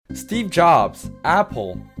Steve Jobs,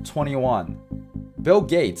 Apple, 21. Bill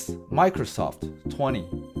Gates, Microsoft, 20.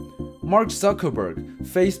 Mark Zuckerberg,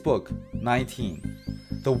 Facebook, 19.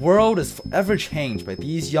 The world is forever changed by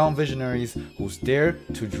these young visionaries who dare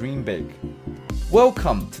to dream big.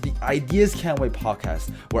 Welcome to the Ideas Can't Wait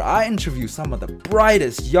podcast, where I interview some of the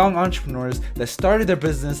brightest young entrepreneurs that started their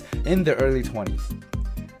business in their early 20s.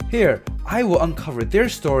 Here, I will uncover their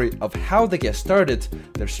story of how they get started,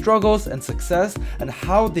 their struggles and success, and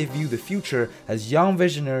how they view the future as young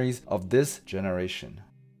visionaries of this generation.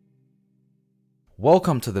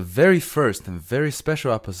 Welcome to the very first and very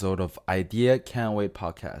special episode of Idea Can't Wait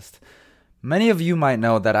podcast. Many of you might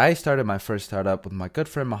know that I started my first startup with my good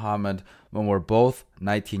friend Mohammed when we were both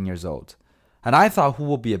 19 years old. And I thought who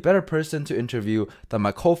would be a better person to interview than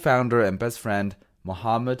my co-founder and best friend,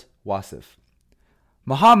 Mohammed Wasif.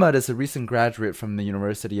 Mohammed is a recent graduate from the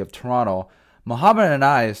University of Toronto. Mohammed and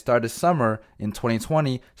I started summer in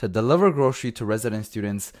 2020 to deliver grocery to resident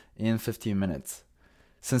students in 15 minutes.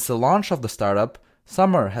 Since the launch of the startup,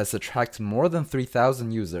 Summer has attracted more than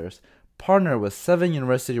 3,000 users, partnered with 7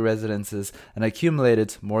 university residences, and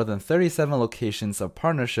accumulated more than 37 locations of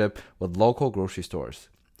partnership with local grocery stores.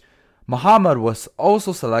 Mohammed was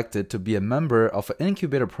also selected to be a member of an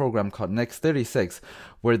incubator program called Next 36,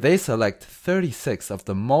 where they select 36 of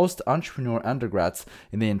the most entrepreneur undergrads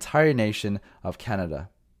in the entire nation of Canada.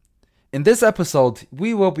 In this episode,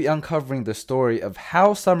 we will be uncovering the story of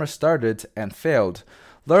how Summer started and failed,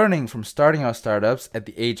 learning from starting our startups at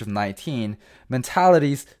the age of 19,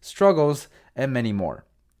 mentalities, struggles, and many more.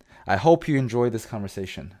 I hope you enjoy this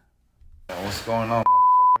conversation. What's going on?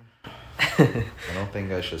 I don't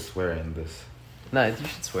think I should swear in this. Nah, you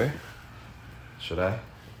should swear. Should I?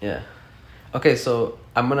 Yeah. Okay, so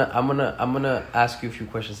I'm gonna ask you a few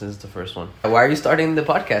questions since it's the first one. Why are you starting the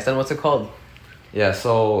podcast and what's it called? Yeah,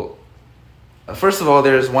 so first of all,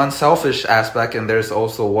 there's one selfish aspect and there's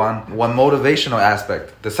also one motivational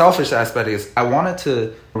aspect. The selfish aspect is I wanted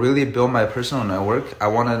to really build my personal network. I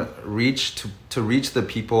want to reach the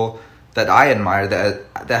people that I admire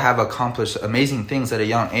that have accomplished amazing things at a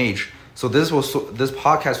young age. So this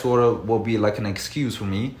podcast sort of will be like an excuse for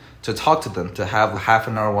me to talk to them, to have half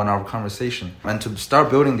an hour, 1 hour conversation, and to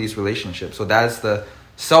start building these relationships. So that's the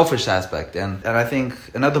selfish aspect. And I think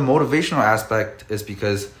another motivational aspect is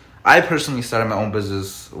because I personally started my own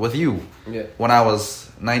business with you when I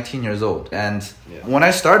was 19 years old. And when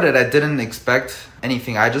I started, I didn't expect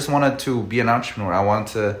anything. I just wanted to be an entrepreneur. I wanted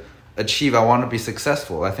to achieve. I wanted to be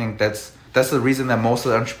successful. I think that's the reason that most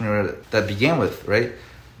of the entrepreneurs that began with, right?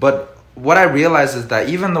 But what I realized is that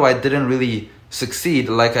even though I didn't really succeed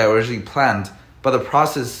like I originally planned, but the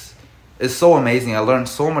process is so amazing. I learned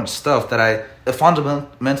so much stuff that it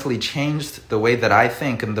fundamentally changed the way that I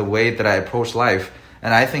think and the way that I approach life.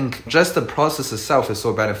 And I think just the process itself is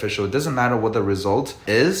so beneficial. It doesn't matter what the result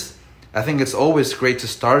is. I think it's always great to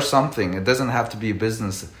start something. It doesn't have to be a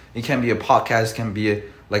business. It can be a podcast, it can be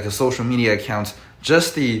like a social media account.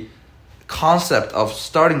 Just the concept of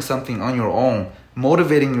starting something on your own,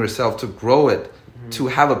 motivating yourself to grow it, to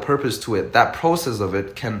have a purpose to it, that process of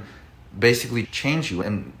it can basically change you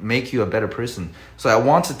and make you a better person. So I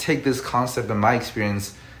want to take this concept and my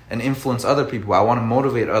experience and influence other people. I want to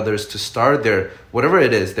motivate others to start their, whatever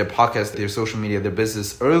it is, their podcast, their social media, their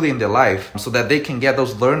business early in their life so that they can get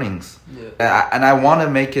those learnings. And I want to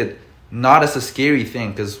make it not as a scary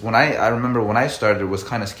thing, because I remember when I started, it was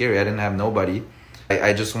kind of scary. I didn't have nobody.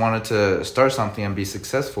 I just wanted to start something and be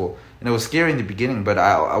successful. And it was scary in the beginning, but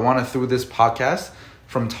I wanted through this podcast,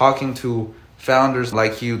 from talking to founders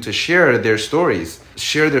like you, to share their stories,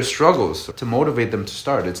 share their struggles, to motivate them to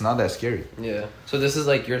start. It's not that scary. Yeah. So this is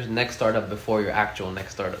like your next startup before your actual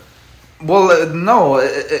next startup? Well, no.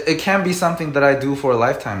 It can be something that I do for a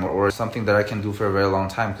lifetime or something that I can do for a very long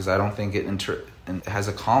time, because I don't think it has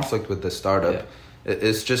a conflict with the startup. Yeah.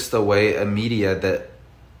 It's just a way, a media that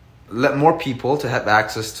let more people to have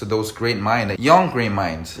access to those great minds, young great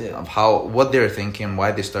minds, of what they're thinking,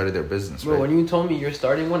 why they started their business. Bro, right? When you told me you're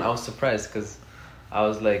starting one, I was surprised, because I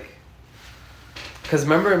was like,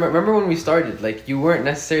 remember when we started, like, you weren't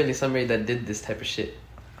necessarily somebody that did this type of shit.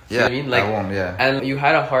 You know what I mean? Like, and you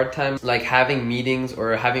had a hard time like having meetings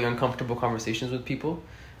or having uncomfortable conversations with people,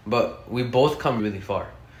 but we both come really far.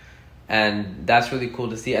 And that's really cool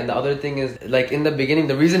to see. And the other thing is, like, in the beginning,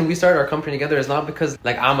 the reason we started our company together is not because,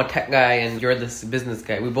 like, I'm a tech guy and you're this business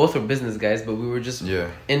guy. We both were business guys, but we were just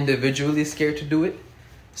individually scared to do it.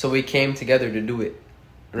 So we came together to do it,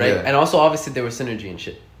 right? Yeah. And also, obviously, there was synergy and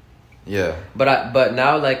shit. Yeah. But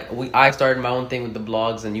now, like, I started my own thing with the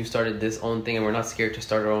blogs, and you started this own thing, and we're not scared to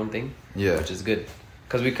start our own thing. Yeah. Which is good.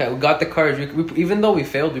 Because we got the courage. We even though we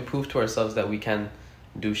failed, we proved to ourselves that we can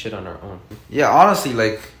do shit on our own. Yeah, honestly,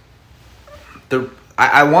 like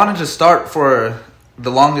I wanted to start for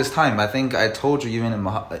the longest time. I think I told you even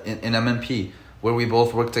in MMP, where we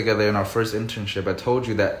both worked together in our first internship, I told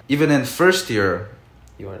you that even in first year,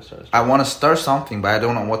 you want to start. I want to start something, but I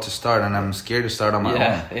don't know what to start, and I'm scared to start on my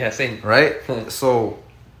own. Yeah, same. Right? So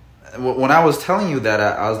when I was telling you that,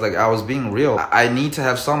 I was like, I was being real. I need to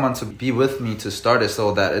have someone to be with me to start it,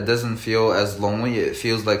 so that it doesn't feel as lonely. It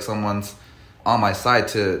feels like someone's on my side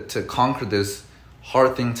to conquer this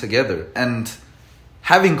hard thing together. And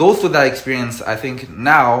having go through that experience, I think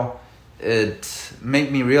now it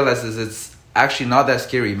made me realize it's actually not that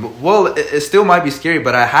scary. Well, it still might be scary,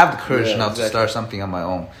 but I have the courage now to start something on my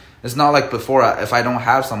own. It's not like before, if I don't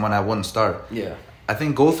have someone, I wouldn't start. Yeah. I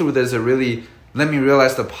think go through this, it really let me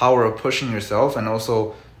realize the power of pushing yourself and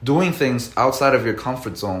also doing things outside of your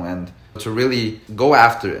comfort zone and to really go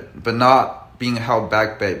after it, but not being held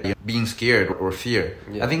back by being scared or fear.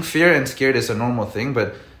 Yeah. I think fear and scared is a normal thing,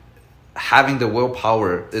 but having the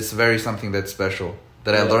willpower is very something that's special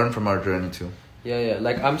that I learned from our journey too. Yeah.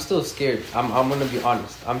 Like, I'm still scared. I'm gonna be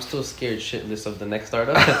honest. I'm still scared shitless of the next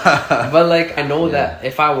startup. But like, I know that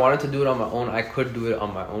if I wanted to do it on my own, I could do it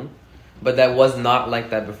on my own. But that was not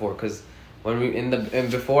like that before, because when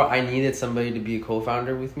before I needed somebody to be a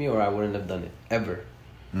co-founder with me, or I wouldn't have done it ever.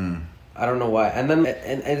 I don't know why. And then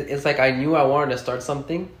and it's like I knew I wanted to start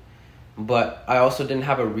something, but I also didn't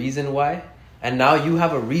have a reason why. And now you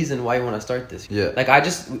have a reason why you want to start this. Yeah. Like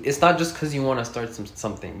it's not just because you want to start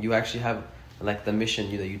something. You actually have like the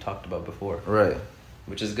mission that you talked about before. Right.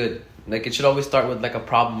 Which is good. Like, it should always start with like a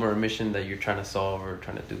problem or a mission that you're trying to solve or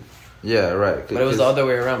trying to do. Yeah, right. But it was the other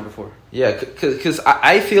way around before. Yeah, because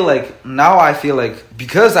I feel like,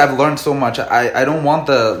 because I've learned so much, I don't want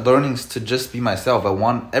the learnings to just be myself. I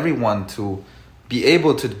want everyone to be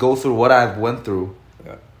able to go through what I've went through.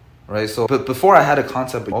 Yeah. Right? So, but before I had a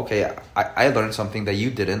concept, okay, I learned something that you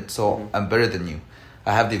didn't, so I'm better than you.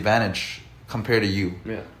 I have the advantage compared to you.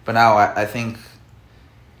 Yeah. But now I think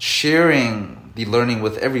sharing the learning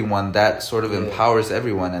with everyone, that sort of empowers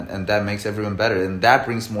everyone and that makes everyone better, and that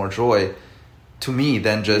brings more joy to me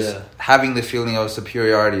than just having the feeling of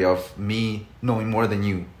superiority of me knowing more than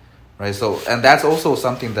you, right? So, and that's also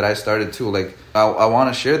something that I started too. Like, I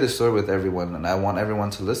want to share this story with everyone, and I want everyone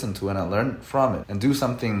to listen to it and learn from it and do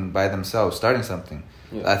something by themselves, starting something.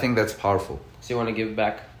 I think that's powerful. So you want to give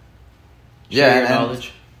back? Share your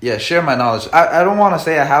knowledge? Yeah, share my knowledge. I don't want to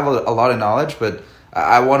say I have a lot of knowledge, but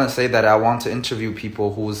I want to say that I want to interview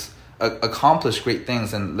people who's accomplished great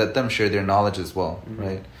things and let them share their knowledge as well,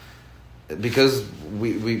 right? Because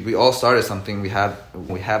we all started something. We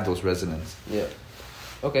have those resonance. Yeah.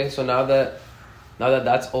 Okay, so now that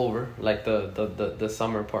that's over, like the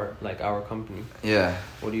summer part, like our company. Yeah.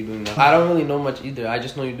 What are you doing now? I don't really know much either. I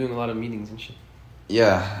just know you're doing a lot of meetings and shit.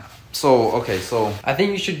 Yeah. So I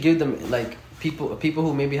think you should give them like people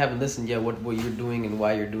who maybe haven't listened yet what you're doing and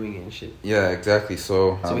why you're doing it and shit. Yeah, exactly.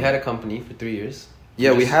 So we had a company for 3 years.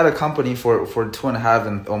 Yeah, we had a company for 2.5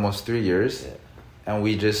 and almost 3 years. Yeah. And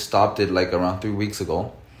we just stopped it like around 3 weeks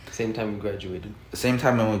ago. Same time we graduated. Same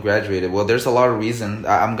time when we graduated. Well, there's a lot of reason.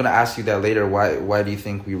 I'm gonna ask you that later. Why do you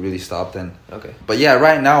think we really stopped? And okay. But yeah,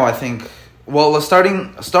 right now I think, well,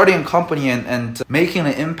 starting a company and making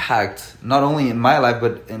an impact not only in my life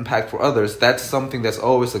but impact for others. That's something that's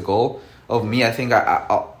always a goal of me. I think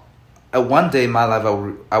I'll one day in my life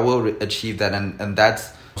I will achieve that, and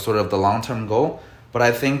that's sort of the long-term goal. But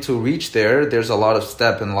I think to reach there's a lot of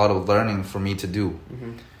step and a lot of learning for me to do.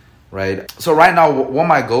 Right? So right now, what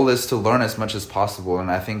my goal is to learn as much as possible, and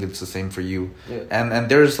I think it's the same for you. Yeah. And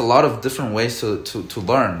there's a lot of different ways to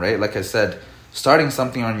learn, right? Like I said, starting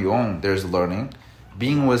something on your own, there's learning.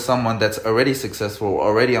 Being with someone that's already successful,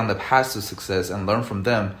 already on the path to success, and learn from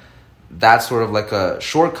them, that's sort of like a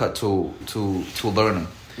shortcut to learning.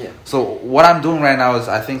 Yeah. So what I'm doing right now is,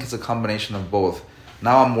 I think it's a combination of both.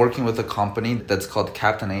 Now I'm working with a company that's called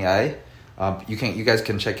Captain AI. You guys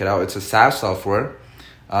can check it out. It's a SaaS software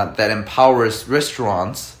that empowers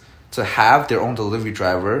restaurants to have their own delivery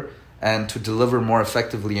driver and to deliver more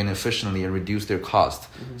effectively and efficiently and reduce their cost.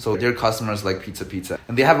 So their customers like pizza.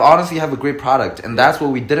 And they honestly have a great product. And that's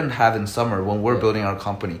what we didn't have in summer when we're building our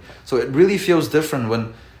company. So it really feels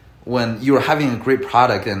different when you're having a great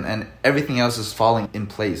product and everything else is falling in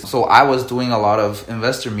place. So I was doing a lot of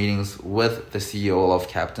investor meetings with the CEO of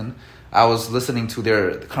Captain. I was listening to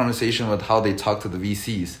their conversation with how they talk to the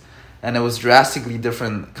VCs. And it was drastically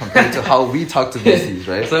different compared to how we talk to VCs,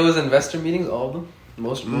 right? So it was investor meetings, all of them?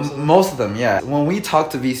 Most of them? Most of them, yeah. When we talk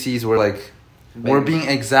to VCs, we're being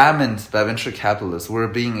examined by venture capitalists. We're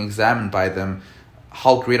being examined by them,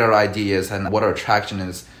 how great our idea is and what our traction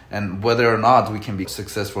is. and whether or not we can be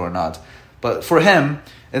successful or not. But for him,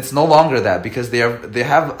 it's no longer that, because they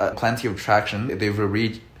have plenty of traction.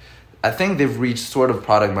 I think they've reached sort of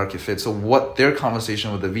product market fit. So what their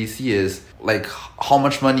conversation with the VC is, like, how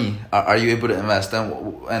much money are you able to invest?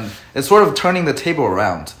 And it's sort of turning the table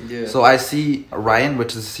around. Yeah. So I see Ryan,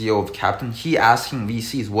 which is the CEO of Captain, he asking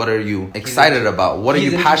VCs, what are you excited about? What are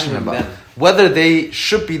you passionate about? Whether they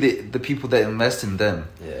should be the people that invest in them.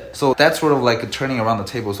 Yeah. So that's sort of like a turning around the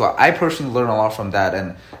table. So I personally learn a lot from that,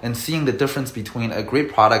 and seeing the difference between a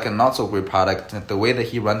great product and not so great product, the way that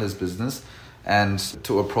he runs his business, and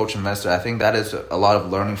to approach investor. I think that is a lot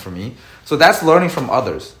of learning for me. So that's learning from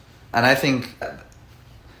others. And I think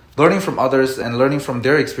learning from others and learning from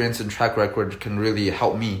their experience and track record can really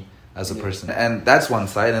help me as a person. And that's one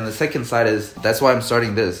side. And the second side is, that's why I'm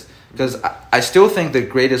starting this. Because I still think the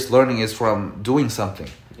greatest learning is from doing something.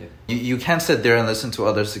 Yeah. You can't sit there and listen to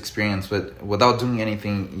others' experience, but without doing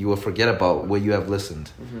anything, you will forget about what you have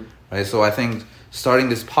listened. Mm-hmm. Right? So I think starting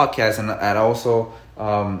this podcast, and also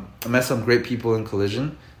met some great people in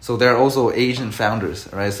Collision. So there are also Asian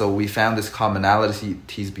founders, right? So we found this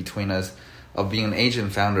commonalities between us of being an Asian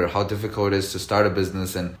founder, how difficult it is to start a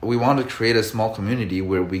business. And we want to create a small community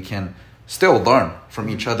where we can still learn from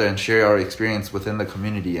each other and share our experience within the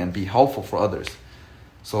community and be helpful for others.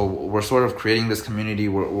 So we're sort of creating this community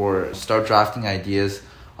where we're start drafting ideas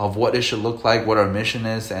of what it should look like, what our mission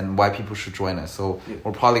is, and why people should join us. So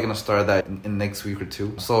we're probably going to start that in next week or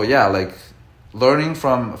two. So yeah, like learning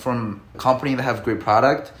from a company that have great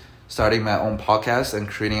product, starting my own podcast, and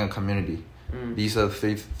creating a community. These are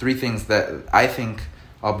the three things that I think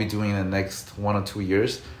I'll be doing in the next 1 or 2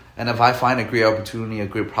 years. And if I find a great opportunity, a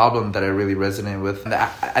great problem that I really resonate with,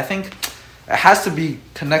 I think it has to be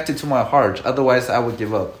connected to my heart. Otherwise, I would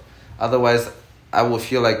give up. Otherwise, I will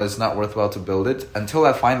feel like it's not worthwhile to build it. Until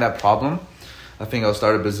I find that problem, I think I'll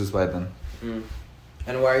start a business by then.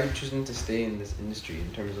 And why are you choosing to stay in this industry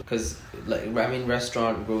in terms of... Because, like, I mean,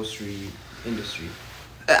 restaurant, grocery industry.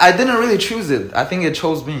 I didn't really choose it. I think it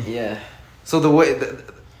chose me. Yeah. So the way...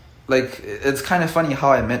 like, it's kind of funny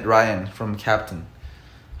how I met Ryan from Captain.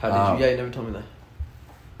 How did you... Yeah, you never told me that.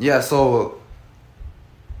 Yeah, so...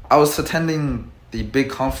 I was attending the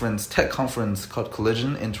big tech conference called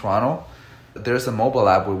Collision in Toronto. There's a mobile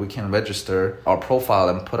app where we can register our profile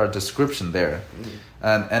and put our description there.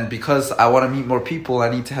 And because I want to meet more people, I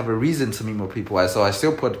need to have a reason to meet more people. So I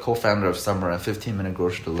still put co-founder of Summer and 15-minute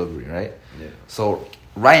grocery delivery, right? Yeah. So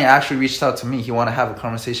Ryan actually reached out to me. He wanted to have a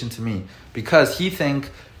conversation to me because he think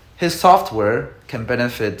his software can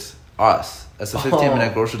benefit us as a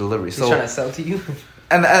 15-minute grocery delivery. He's trying to sell to you?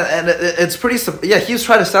 And it's pretty... Yeah, he was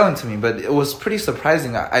trying to sell it to me, but it was pretty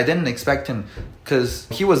surprising. I didn't expect him because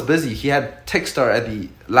he was busy. He had Techstart at the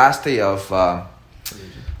last day of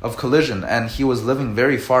Collision, and he was living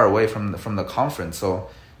very far away from the conference. So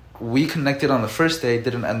we connected on the first day,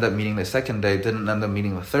 didn't end up meeting the second day, didn't end up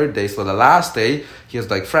meeting the third day. So the last day, he was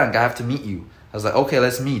like, Frank, I have to meet you. I was like, okay,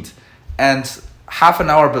 let's meet. And half an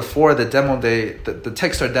hour before the demo day, the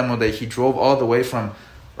Techstart demo day, he drove all the way from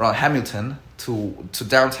around Hamilton to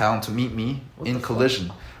downtown to meet me in Collision.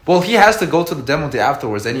 Fuck? Well, he has to go to the demo day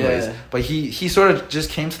afterwards anyways. Yeah. But he sort of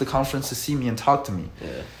just came to the conference to see me and talk to me.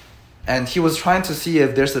 Yeah. And he was trying to see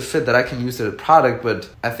if there's a fit that I can use the product, but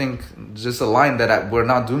I think just a line that we're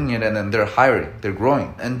not doing it, and then they're hiring, they're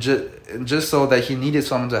growing. And just so that he needed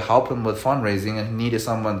someone to help him with fundraising, and he needed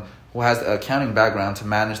someone who has an accounting background to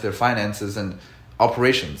manage their finances and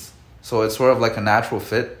operations. So it's sort of like a natural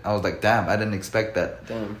fit. I was like, damn, I didn't expect that.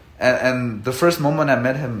 Damn. And the first moment I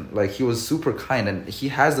met him, like, he was super kind, and he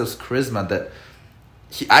has this charisma that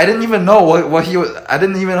I didn't even know what he was. I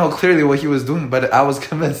didn't even know clearly what he was doing, but I was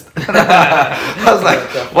convinced. I was like,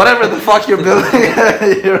 whatever the fuck you're building,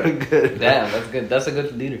 you're good. Damn, that's good. That's a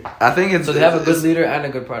good leader. I think it's... So they have a good leader and a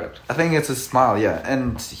good product. I think it's a smile, yeah.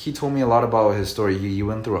 And he told me a lot about his story. He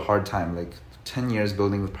went through a hard time, like 10 years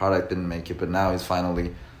building the product, didn't make it, but now he's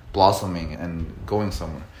finally blossoming and going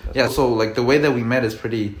somewhere. That's cool. So like the way that we met is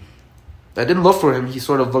pretty... I didn't look for him, he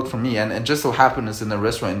sort of looked for me, and it just so happened it's in the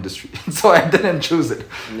restaurant industry. So I didn't choose it.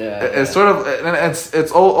 Yeah. It's sort of, and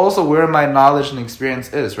it's also where my knowledge and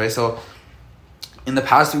experience is, right? So in the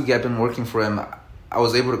past week I've been working for him, I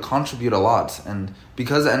was able to contribute a lot. And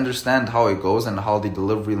because I understand how it goes and how the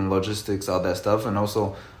delivery and logistics, all that stuff, and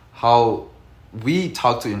also how we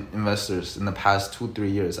talk to investors in the past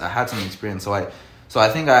 2-3 years, I had some experience. So I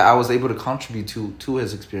think I was able to contribute to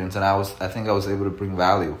his experience, and I think I was able to bring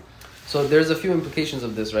value. So there's a few implications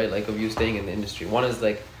of this, right? Like of you staying in the industry. One is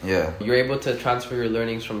like, you're able to transfer your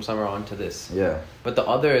learnings from somewhere onto this. Yeah. But the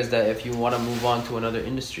other is that if you want to move on to another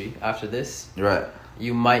industry after this, right,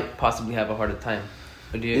 you might possibly have a harder time.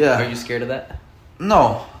 Are you scared of that?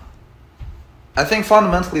 No. I think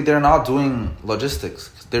fundamentally they're not doing logistics.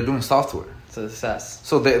 They're doing software. So it's SaaS.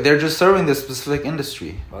 So they're just serving this specific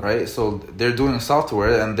industry, right? So they're doing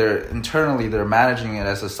software, and they're managing it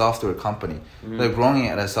as a software company. Mm-hmm. They're growing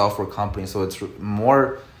it as a software company. So it's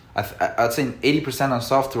more, I'd say 80% on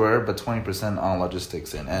software, but 20% on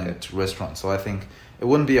logistics and restaurants. So I think it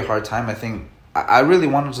wouldn't be a hard time. I think I really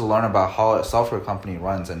wanted to learn about how a software company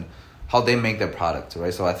runs and how they make their product,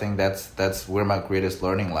 right? So I think that's where my greatest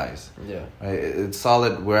learning lies. Yeah. Right? It's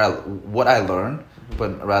solid what I learn,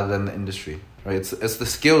 but rather than the industry, right? It's the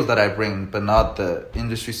skills that I bring, but not the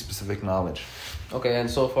industry specific knowledge. Okay, and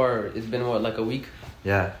so far it's been what, like a week?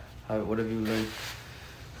 Yeah. What have you learned?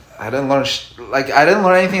 I didn't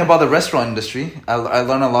learn anything about the restaurant industry. I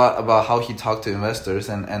learned a lot about how he talked to investors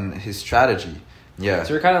and his strategy. Yeah.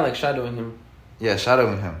 So you're kind of like shadowing him. Yeah,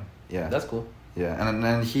 shadowing him. Yeah. That's cool. Yeah,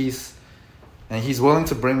 and he's willing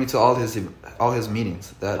to bring me to all his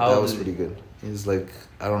meetings. That was pretty good. He's like,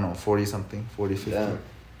 I don't know, 40 something, 40, 50. Damn.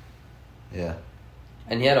 Yeah.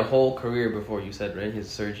 And he had a whole career before, you said, right? He's a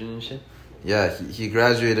surgeon and shit? Yeah, he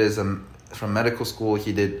graduated from medical school.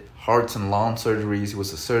 He did hearts and lung surgeries. He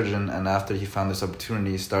was a surgeon, and after he found this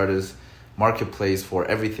opportunity, he started his marketplace for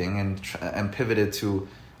everything and pivoted to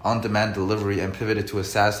on-demand delivery and pivoted to a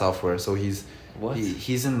SaaS software. So he's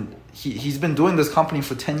been doing this company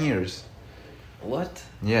for 10 years. What?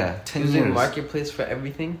 Yeah, 10 years. Using marketplace for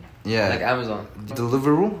everything? Yeah. Like Amazon.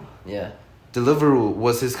 Deliveroo? Yeah. Deliveroo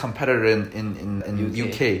was his competitor in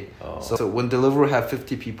UK. Oh. So when Deliveroo had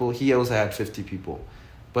 50 people, he also had 50 people.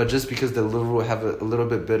 But just because Deliveroo have a little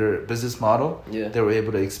bit better business model, they were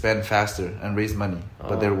able to expand faster and raise money.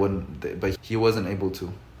 But but he wasn't able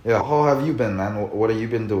to. Yeah, how have you been, man? What have you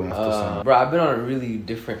been doing after summer? Bro, I've been on a really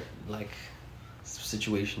different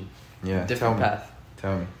situation. Yeah, different path.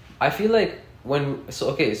 Tell me. I feel like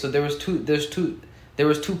so there was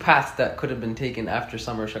two paths that could have been taken after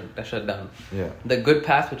summer shut down. Yeah. The good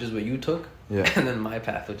path, which is what you took. Yeah. And then my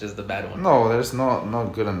path, which is the bad one. No, there's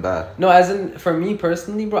no good and bad. No, as in for me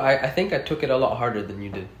personally, bro, I think I took it a lot harder than you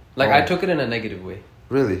did. I took it in a negative way.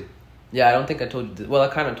 Really? Yeah, I don't think I told you this. Well, I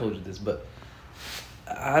kind of told you this, but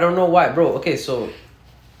I don't know why, bro. Okay, so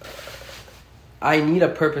I need a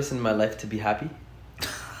purpose in my life to be happy.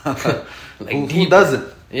 Who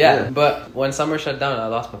doesn't? Yeah, but when summer shut down, I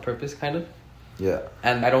lost my purpose, kind of. Yeah.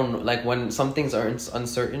 And I don't, when some things are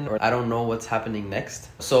uncertain or I don't know what's happening next.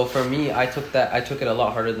 So for me, I took it a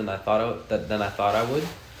lot harder than I thought I would.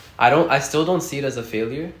 I still don't see it as a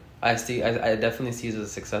failure. I definitely see it as a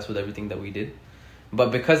success with everything that we did. But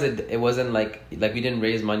because it wasn't like we didn't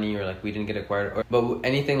raise money or we didn't get acquired but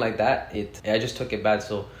anything like that, I just took it bad.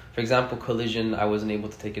 So for example, Collision, I wasn't able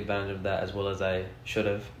to take advantage of that as well as I should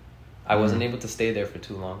have. I wasn't able to stay there for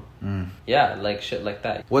too long. Yeah, shit like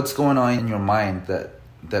that. What's going on in your mind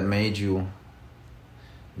that made you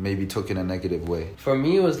maybe took it in a negative way? For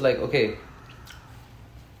me, it was okay,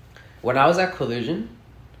 when I was at Collision,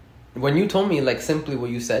 when you told me simply what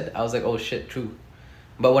you said, I was like, oh shit, true.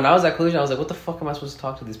 But when I was at Collision, I was like, what the fuck am I supposed to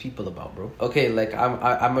talk to these people about, bro? Okay,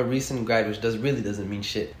 I'm a recent grad, which really doesn't mean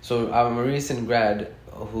shit. So I'm a recent grad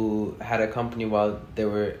who had a company while they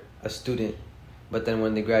were a student, but then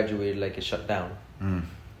when they graduated, it shut down.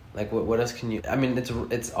 What else can you... I mean,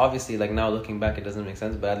 it's obviously, now looking back, it doesn't make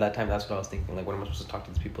sense, but at that time, that's what I was thinking. What am I supposed to talk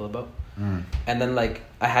to these people about? And then,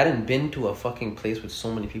 I hadn't been to a fucking place with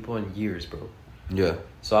so many people in years, bro. Yeah.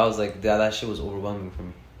 So I was like, that shit was overwhelming for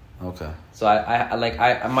me. Okay. So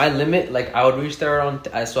I my limit, I would reach there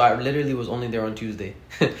so I literally was only there on Tuesday.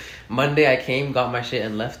 Monday I came, got my shit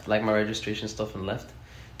and left, my registration stuff and left.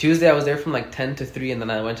 Tuesday I was there from 10 to 3 and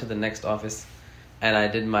then I went to the next office and I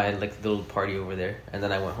did my little party over there and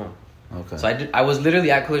then I went home. Okay. So I was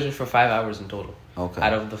literally at Collision for 5 hours in total. Okay.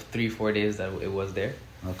 Out of the 3-4 days that it was there.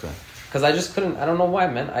 Okay. Because I just couldn't, I don't know why,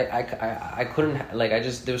 man. I couldn't,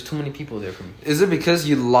 there was too many people there for me. Is it because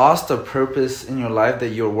you lost a purpose in your life that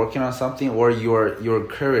you're working on something, or your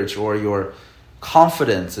courage or your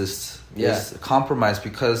confidence is compromised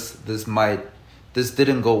because this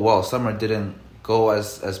didn't go well, summer didn't go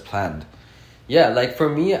as planned? Yeah, for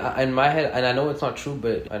me, in my head, and I know it's not true,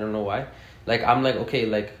 but I don't know why. I'm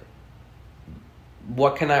okay,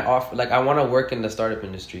 what can I offer? I want to work in the startup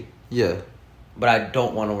industry. Yeah. But I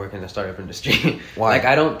don't want to work in the startup industry. Why?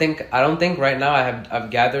 I don't think right now I've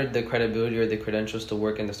gathered the credibility or the credentials to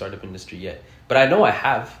work in the startup industry yet. But I know I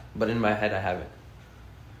have, but in my head I haven't.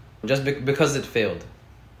 Just because it failed.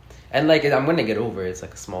 And I'm gonna get over it. It's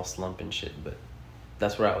a small slump and shit, but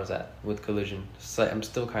that's where I was at with Collision. So I'm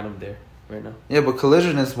still kind of there right now. Yeah, but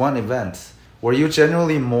Collision is one event. Were you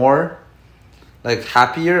generally more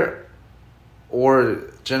happier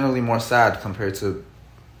or generally more sad compared to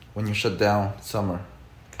when you shut down summer?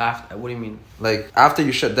 After, what do you mean? Like, after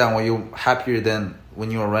you shut down, were you happier than when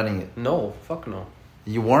you were running it? No, fuck no.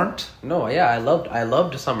 You weren't? No, yeah, I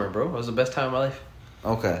loved summer, bro. It was the best time of my life.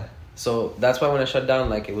 Okay. So that's why when I shut down,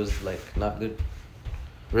 like, it was like not good.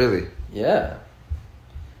 Really? Yeah.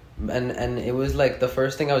 And it was like the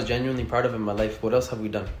first thing I was genuinely proud of in my life. What else have we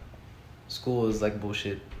done? School is like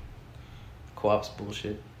bullshit. Co-op's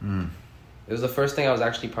bullshit. It was the first thing I was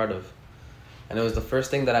actually proud of. And it was the first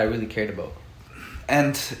thing that I really cared about.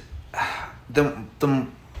 And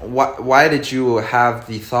why did you have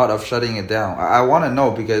the thought of shutting it down? I want to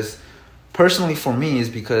know, because personally for me is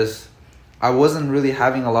because I wasn't really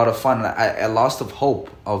having a lot of fun. I lost of hope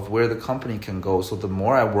of where the company can go. So the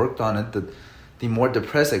more I worked on it, the more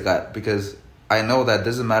depressed I got, because I know that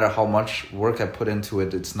doesn't matter how much work I put into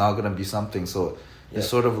it, it's not going to be something. So it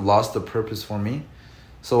sort of lost the purpose for me.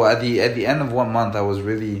 So at the end of 1 month, I was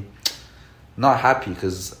really not happy,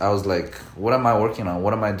 because I was like, what am I working on?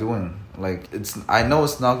 What am I doing? Like, I know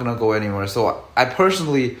it's not going to go anywhere. So I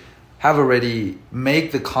personally have already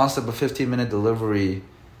made the concept of 15-minute delivery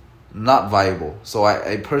not viable. So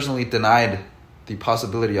I personally denied the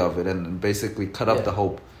possibility of it and basically cut up the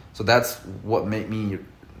hope. So that's what made me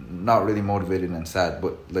not really motivated and sad.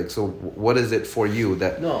 But like, so what is it for you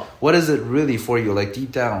what is it really for you, like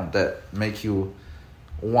deep down, that make you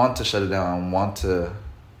want to shut it down and want to...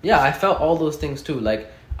 Yeah, I felt all those things too.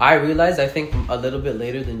 Like, I realized, I think a little bit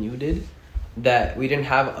later than you did, that we didn't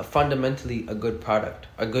have fundamentally a good product,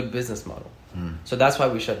 a good business model. So that's why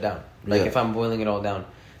we shut down. Like, if I'm boiling it all down.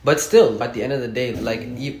 But still, at the end of the day, like,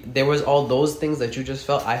 there was all those things that you just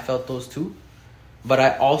felt. I felt those too. But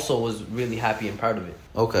I also was really happy and proud of it.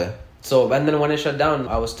 Okay. So, and then when it shut down,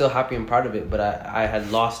 I was still happy and proud of it. But I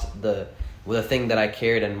had lost the thing that I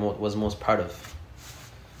cared and was most proud of.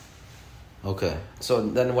 Okay. So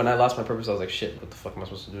then when I lost my purpose, I was like, shit, what the fuck am I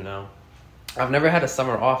supposed to do now? I've never had a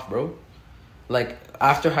summer off, bro. Like,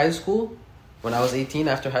 after high school, when I was 18,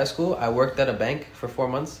 after high school, I worked at a bank for 4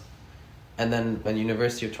 months. And then at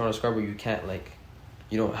University of Toronto Scarborough, you can't, like,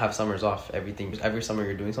 you don't have summers off. Every summer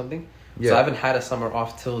you're doing something. So I haven't had a summer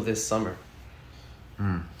off till this summer.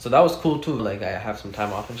 So that was cool too. Like, I have some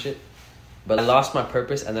time off and shit. But I lost my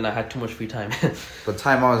purpose, and then I had too much free time. But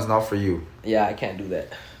time off is not for you. Yeah, I can't do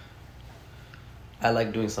that. I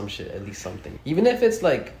like doing some shit, at least something. Even if it's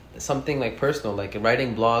like something like personal, like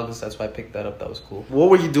writing blogs. That's why I picked that up. That was cool.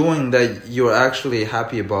 What were you doing that you were actually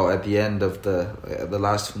happy about at the end of the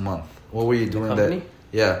last 2 months? What were you doing company?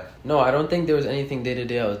 Yeah. No, I don't think there was anything day to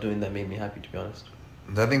day I was doing that made me happy, to be honest.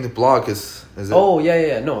 I think the blog is it? Oh,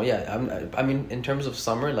 yeah. No, yeah. I mean, in terms of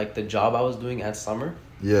summer, like the job I was doing at summer,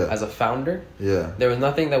 as a founder, there was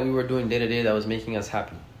nothing that we were doing day to day that was making us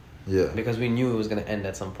happy. Yeah. Because we knew it was going to end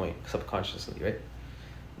at some point, subconsciously, right?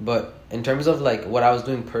 But in terms of like what I was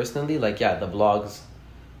doing personally, like, yeah, the blogs,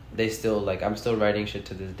 they still, like, I'm still writing shit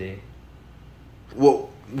to this day. Well,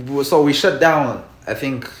 so we shut down, I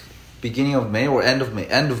think, beginning of May or end of May?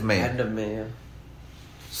 End of May. End of May, yeah.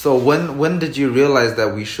 So when did you realize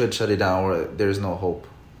that we should shut it down, or there's no hope?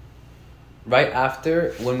 Right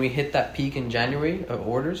after, when we hit that peak in January of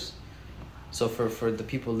orders. So for the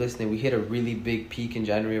people listening, we hit a really big peak in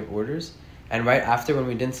January of orders. And right after, when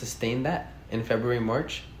we didn't sustain that in February,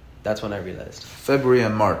 March, that's when I realized. February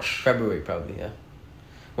and March. February, probably, yeah.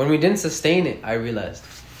 When we didn't sustain it, I realized.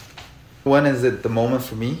 When is it the moment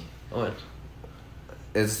for me? When?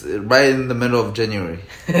 It's right in the middle of January.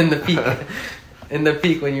 In the peak. In the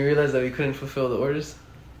peak, when you realized that we couldn't fulfill the orders?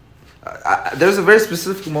 There's a very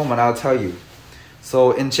specific moment, I'll tell you.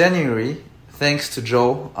 So in January, thanks to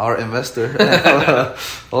Joe, our investor, and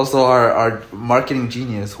also our marketing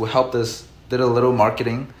genius, who helped us, did a little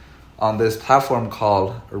marketing on this platform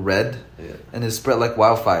called Red, and it spread like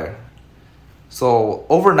wildfire. So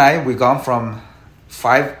overnight, we gone from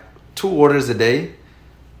 2 orders a day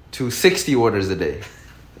to 60 orders a day.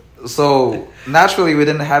 So naturally, we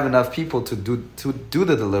didn't have enough people to do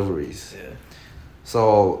the deliveries. Yeah.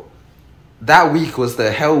 So that week was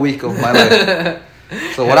the hell week of my life.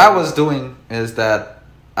 So what I was doing is that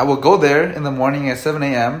I would go there in the morning at 7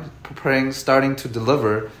 a.m. starting to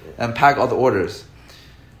deliver and pack all the orders.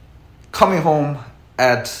 Coming home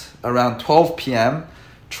at around 12 p.m.,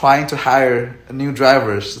 trying to hire new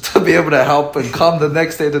drivers to be able to help and come the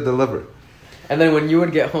next day to deliver. And then when you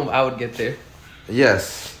would get home, I would get there.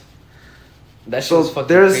 Yes. That shit was fucking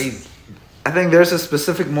crazy. I think there's a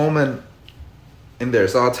specific moment in there.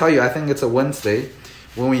 So I'll tell you, I think it's a Wednesday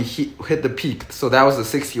when we hit the peak. So that was the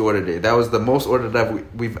 60 order day. That was the most order that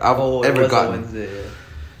we've ever gotten. Wednesday, yeah.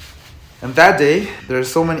 And that day,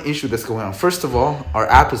 there's so many issues that's going on. First of all, our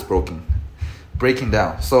app is broken. breaking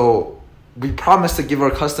down. So we promised to give our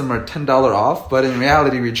customer $10 off, but in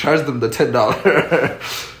reality, we charged them the $10.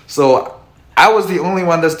 So I was the only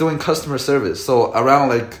one that's doing customer service. So around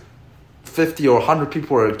like 50 or 100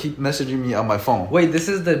 people keep messaging me on my phone. Wait, this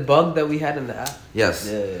is the bug that we had in the app? Yes.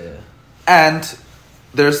 Yeah. And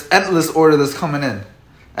there's endless order that's coming in.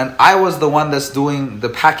 And I was the one that's doing the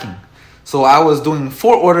packing. So I was doing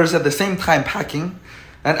 4 orders at the same time packing.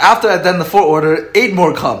 And after I done the 4 order, 8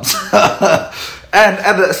 more comes.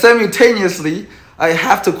 And simultaneously, I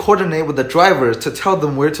have to coordinate with the driver to tell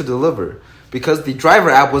them where to deliver. Because the driver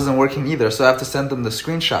app wasn't working either. So I have to send them the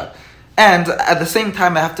screenshot. And at the same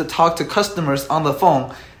time, I have to talk to customers on the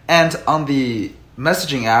phone and on the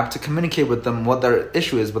messaging app to communicate with them what their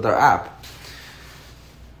issue is with their app.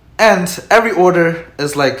 And every order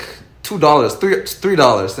is like $2,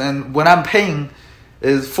 $3. And when I'm paying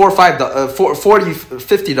is $40,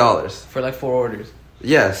 $50. For like 4 orders.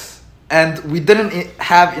 Yes. And we didn't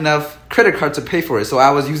have enough credit card to pay for it. So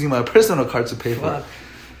I was using my personal card to pay for it.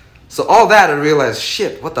 So all that, I realized,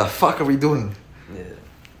 shit, what the fuck are we doing? Yeah.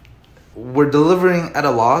 We're delivering at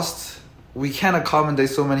a loss. We can't accommodate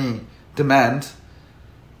so many demand.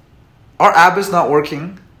 Our app is not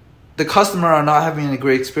working. The customer are not having a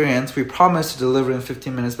great experience. We promised to deliver in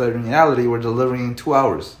 15 minutes, but in reality, we're delivering in 2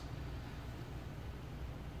 hours.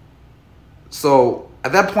 So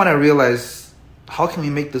at that point, I realized, how can we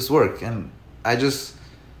make this work? And it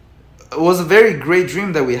was a very great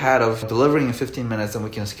dream that we had of delivering in 15 minutes and we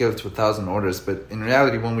can scale it to 1,000 orders. But in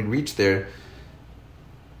reality, when we reach there,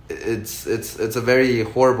 it's a very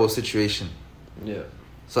horrible situation. Yeah.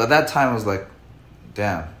 So at that time, I was like,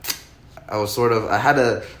 damn. That's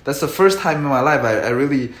the first time in my life I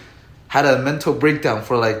really had a mental breakdown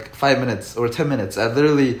for like 5 minutes or 10 minutes. I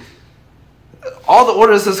literally, all the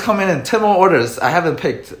orders that's coming in, 10 more orders I haven't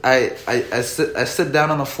picked. I sit down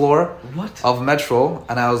on the floor of Metro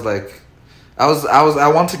and I was like, I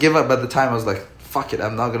want to give up at the time. I was like, fuck it,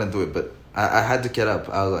 I'm not gonna do it. But I had to get up.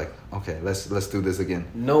 I was like, okay, let's do this again.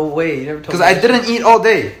 No way, you never told me. Because I didn't eat all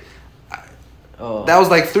day. Oh. That was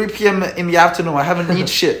like 3 p.m. in the afternoon. I haven't eaten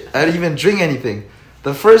shit. I didn't even drink anything.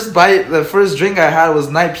 The first drink I had was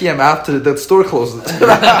 9 p.m. after the store closed.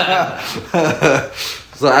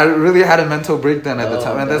 So I really had a mental breakdown at the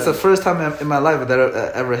time. And that's the first time in my life that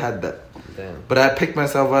I ever had that. Damn. But I picked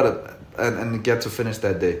myself up and get to finish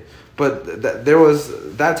that day. But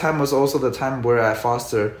that time was also the time where I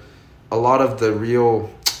foster a lot of the real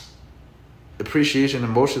appreciation and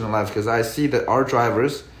emotion in life. Because I see that our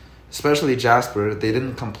drivers, especially Jasper, they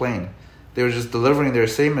didn't complain. They were just delivering there,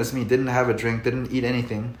 same as me, didn't have a drink, didn't eat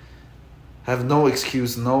anything, have no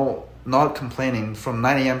excuse, not complaining from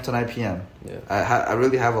 9 a.m. to 9 p.m. Yeah. I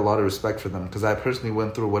really have a lot of respect for them because I personally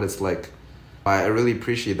went through what it's like. I really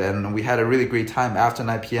appreciate that. And we had a really great time after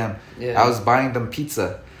 9 p.m. Yeah. I was buying them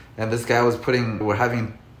pizza and this guy we're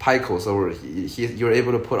having pico, so you were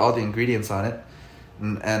able to put all the ingredients on it.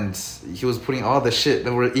 And he was putting all the shit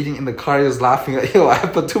that we're eating in the car. He was laughing at, yo, I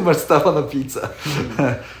put too much stuff on the pizza.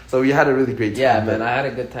 So we had a really great time. Yeah, man, I had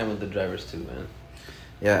a good time with the drivers too, man.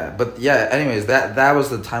 Yeah, but yeah, anyways, that was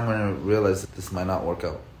the time when I realized that this might not work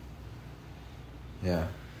out. Yeah.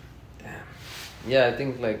 Damn. Yeah, I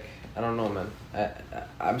think, like, I don't know, man.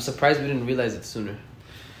 I'm surprised we didn't realize it sooner.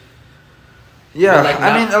 Yeah,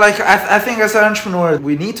 I think as an entrepreneur,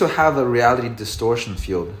 we need to have a reality distortion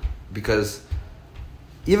field because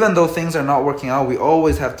even though things are not working out, we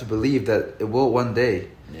always have to believe that it will one day.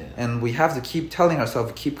 Yeah. And we have to keep telling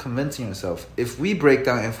ourselves, keep convincing ourselves. If we break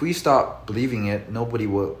down, if we stop believing it, nobody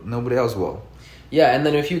else will. Yeah, and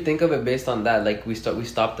then if you think of it based on that, like we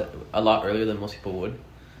stopped a lot earlier than most people would.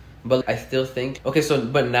 But I still think, okay, so,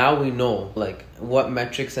 but now we know, like, what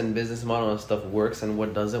metrics and business model and stuff works and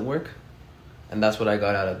what doesn't work. And that's what I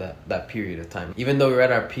got out of that period of time. Even though we were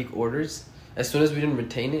at our peak orders, as soon as we didn't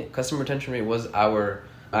retain it, customer retention rate was our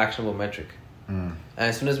actionable metric. And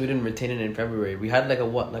as soon as we didn't retain it in February, we had like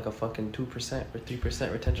a fucking 2% or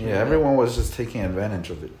 3% retention rate. Yeah, everyone was just taking advantage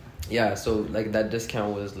of it. Yeah, so like that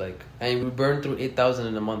discount was like, and we burned through 8,000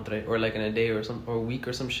 in a month, right? Or like in a day or a week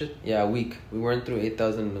or some shit. Yeah, a week. We burned through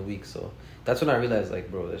 8,000 in a week. So that's when I realized, like,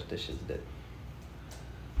 bro, this shit's dead.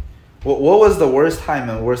 What was the worst time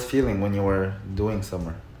and worst feeling when you were doing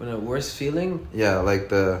summer? When a worst feeling? Yeah, like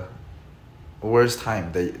the worst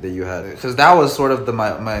time that you had, because that was sort of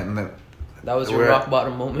my that was your rock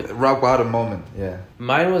bottom moment. Rock bottom moment, yeah.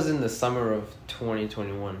 Mine was in the summer of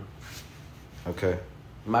 2021. Okay.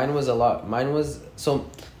 Mine was so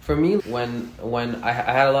for me when I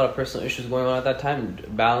had a lot of personal issues going on at that time.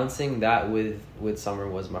 Balancing that with summer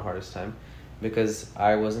was my hardest time because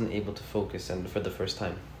I wasn't able to focus, and for the first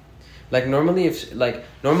time. Like normally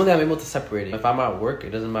I'm able to separate it. If I'm at work,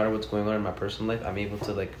 it doesn't matter what's going on in my personal life. I'm able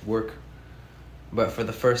to like work. But for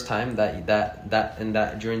the first time during that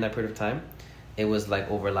period of time, it was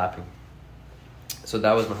like overlapping. So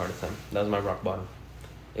that was my hardest time. That was my rock bottom.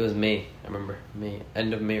 It was May. I remember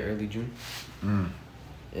end of May, early June.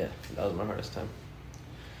 Yeah, that was my hardest time.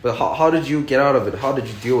 But how did you get out of it? How did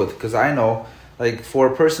you deal with it? Because I know, like, for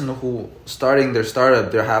a person who starting their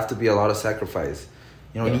startup, there have to be a lot of sacrifice.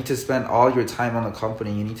 You need to spend all your time on the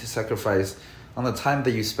company. You need to sacrifice on the time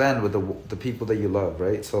that you spend with the people that you love,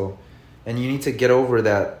 right? So, and you need to get over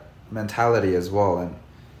that mentality as well, and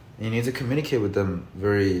you need to communicate with them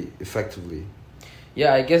very effectively.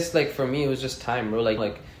 Yeah, I guess like for me it was just time, bro.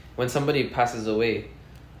 Like when somebody passes away,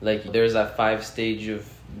 like there's that 5 stage of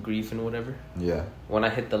grief and whatever. Yeah. When I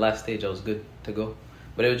hit the last stage, I was good to go,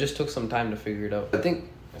 but it just took some time to figure it out. I think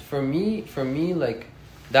for me, like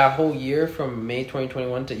that whole year from May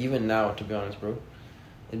 2021 to even now, to be honest, bro,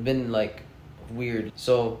 it's been like weird.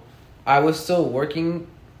 So I was still working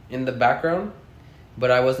in the background, but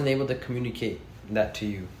I wasn't able to communicate that to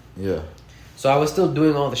you. Yeah. So I was still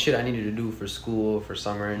doing all the shit I needed to do for school, for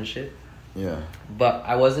summer and shit. Yeah. But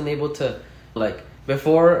I wasn't able to, like,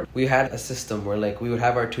 before we had a system where like we would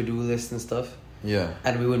have our to-do list and stuff. Yeah.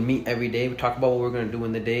 And we would meet every day, we talk about what we were going to do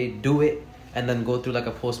in the day, do it, and then go through like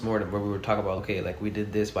a post-mortem where we would talk about, okay, like we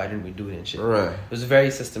did this, why didn't we do it and shit. Right. It was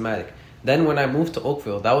very systematic. Then when I moved to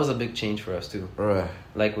Oakville, that was a big change for us too. Right.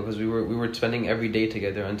 Like because we were spending every day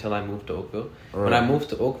together until I moved to Oakville. Right. When I moved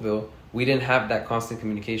to Oakville, we didn't have that constant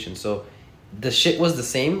communication. So the shit was the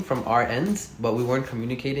same from our ends, but we weren't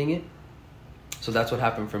communicating it. So that's what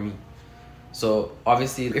happened for me. So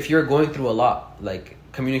obviously, if you're going through a lot, like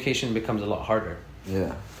communication becomes a lot harder.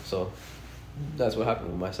 Yeah. So that's what happened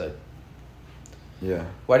with my side. Yeah.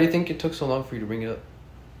 Why do you think it took so long for you to bring it up?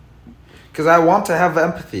 Because I want to have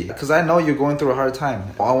empathy. Because I know you're going through a hard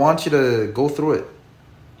time. I want you to go through it.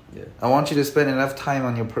 Yeah. I want you to spend enough time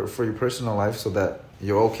on for your personal life so that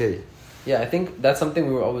you're okay. Yeah, I think that's something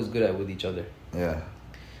we were always good at with each other. Yeah.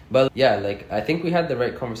 But yeah, like I think we had the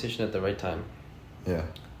right conversation at the right time. Yeah.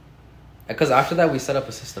 Because after that, we set up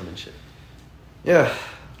a system and shit. Yeah.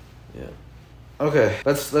 Yeah. Okay,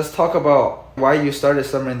 let's talk about why you started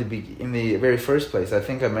Summer in the very first place. I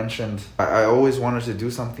think I mentioned I always wanted to do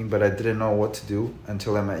something, but I didn't know what to do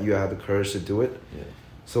until I met you. I had the courage to do it. Yeah.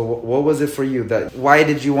 So what was it for you? Why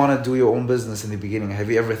did you want to do your own business in the beginning? Have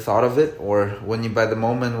you ever thought of it, or by the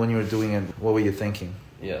moment when you were doing it, what were you thinking?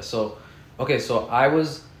 Yeah. So, okay. So I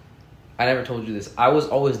never told you this. I was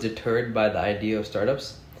always deterred by the idea of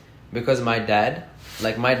startups, because my dad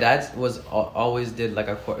was always did like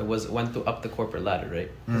went up the corporate ladder, right?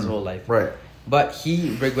 His whole life. Right. But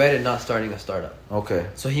he regretted not starting a startup. Okay.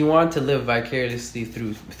 So he wanted to live vicariously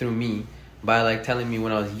through me by like telling me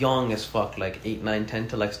when I was young as fuck, like 8, 9, 10,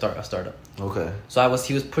 to like start a startup. Okay. So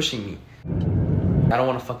he was pushing me. I don't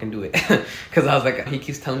want to fucking do it. Because I was like, he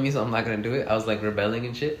keeps telling me, so I'm not going to do it. I was like rebelling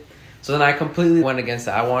and shit. So then I completely went against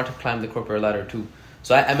it. I wanted to climb the corporate ladder too.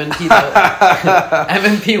 So MNP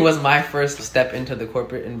was my first step into the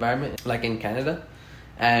corporate environment, like in Canada.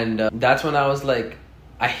 And that's when I was like,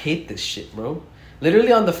 I hate this shit, bro.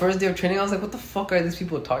 Literally on the first day of training, I was like, what the fuck are these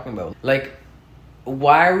people talking about? Like,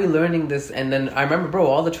 why are we learning this? And then I remember, bro,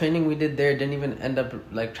 all the training we did there didn't even end up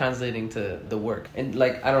like translating to the work. And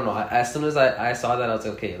like, I don't know, as soon as I saw that, I was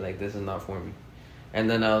like, okay, like this is not for me. And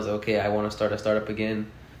then I was okay, I want to start a startup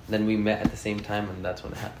again. Then we met at the same time, and that's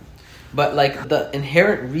when it happened. But like the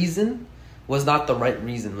inherent reason was not the right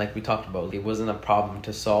reason, like we talked about. It wasn't a problem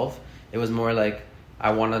to solve. It was more like,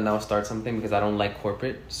 I want to now start something because I don't like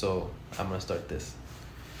corporate, so I'm going to start this.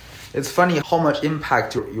 It's funny how much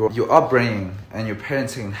impact your upbringing and your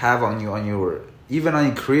parents can have on you, even on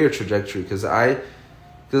your career trajectory.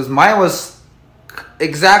 Because mine was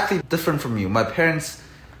exactly different from you. My parents,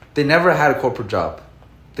 they never had a corporate job.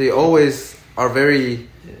 They always are very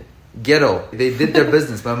ghetto. They did their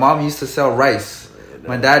business. My mom used to sell rice.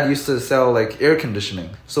 My dad used to sell like air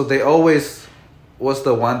conditioning. So they always was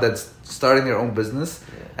the one that's starting their own business.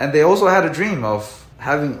 And they also had a dream of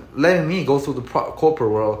letting me go through the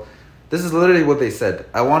corporate world. This is literally what they said.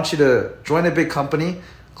 I want you to join a big company,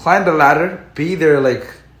 climb the ladder, be their like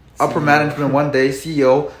upper management one day,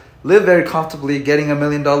 CEO, live very comfortably, getting $1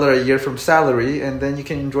 million a year from salary, and then you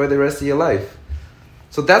can enjoy the rest of your life.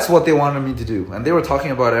 So that's what they wanted me to do. And they were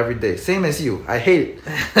talking about it every day. Same as you. I hate it.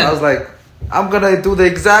 I was like, I'm going to do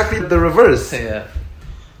exactly the reverse. Yeah.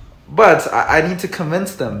 But I need to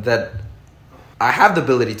convince them that I have the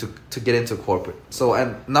ability to get into corporate. So,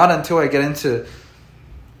 and not until I get into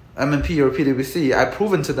MNP or PwC, I've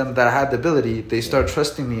proven to them that I had the ability. They start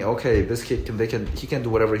trusting me. Okay, this kid he can do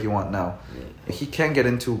whatever he want now. Yeah. He can get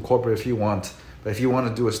into corporate if he want, but if you want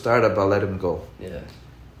to do a startup, I'll let him go. Yeah.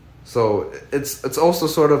 So it's also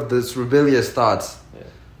sort of this rebellious thoughts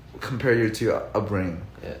compare you to your upbringing.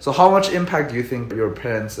 Yeah. So how much impact do you think your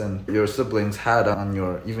parents and your siblings had on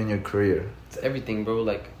your career? It's everything, bro.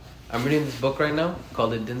 Like, I'm reading this book right now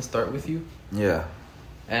called It Didn't Start With You. Yeah.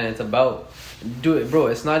 And it's about, bro,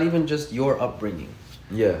 it's not even just your upbringing.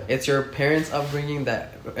 Yeah. It's your parents' upbringing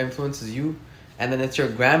that influences you. And then it's your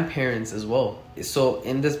grandparents as well. So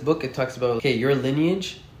in this book, it talks about, okay, your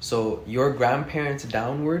lineage. So your grandparents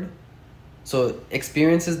downward. So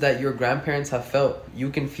experiences that your grandparents have felt, you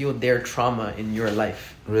can feel their trauma in your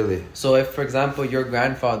life. Really? So if, for example, your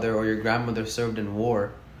grandfather or your grandmother served in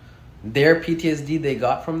war, their PTSD they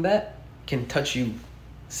got from that can touch you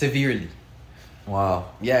severely. Wow.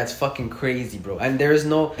 Yeah, it's fucking crazy, bro. And there's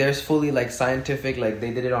fully like scientific, like they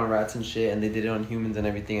did it on rats and shit, and they did it on humans and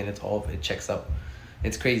everything, and it checks out.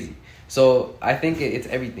 It's crazy. So I think it's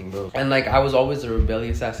everything, bro. And like I was always a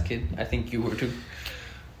rebellious ass kid. I think you were too.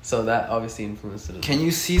 So that obviously influenced it. Can you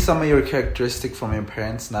see some of your characteristics from your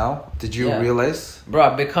parents now? Did you realize? Bro,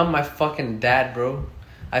 I've become my fucking dad, bro.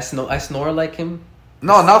 I snore like him.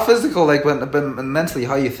 No, not physical, like but mentally,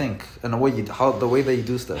 how you think and the way that you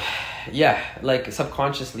do stuff. Yeah, like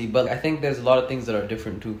subconsciously, but I think there's a lot of things that are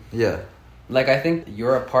different too. Yeah. Like I think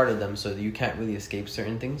you're a part of them, so you can't really escape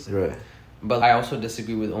certain things. Right. But I also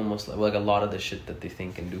disagree with almost like a lot of the shit that they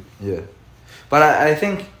think and do. Yeah. But I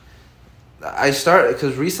think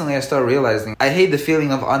because recently I started realizing I hate the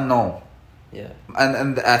feeling of unknown. Yeah.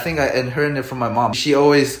 And I think I inherited it from my mom. She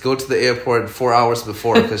always go to the airport 4 hours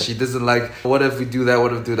before because she doesn't like, what if we do that,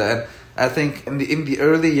 what if we do that? And I think in the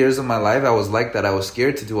early years of my life I was like that. I was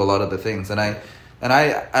scared to do a lot of the things. And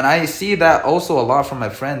I see that also a lot from my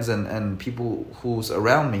friends and people who's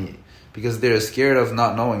around me, because they're scared of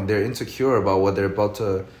not knowing. They're insecure about what they're about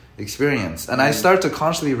to experience. And I start to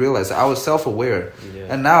consciously realize I was self-aware. Yeah.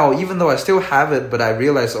 And now, even though I still have it, but I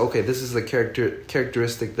realize, okay, this is a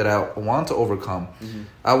characteristic that I want to overcome. Mm-hmm.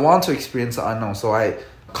 I want to experience the unknown. So I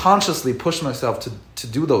consciously push myself to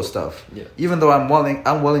do those stuff. Yeah. Even though I'm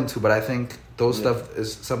willing to, but I think those stuff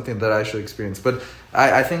is something that I should experience. But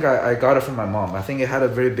I think I got it from my mom. I think it had a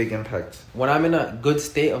very big impact. When I'm in a good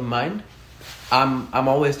state of mind, I'm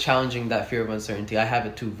always challenging that fear of uncertainty. I have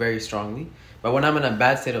it too very strongly. But when I'm in a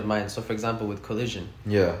bad state of mind, so for example with collision,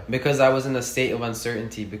 because I was in a state of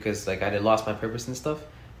uncertainty because like I had lost my purpose and stuff,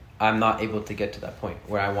 I'm not able to get to that point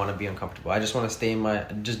where I want to be uncomfortable. I just want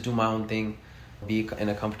to just do my own thing, be in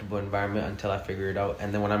a comfortable environment until I figure it out.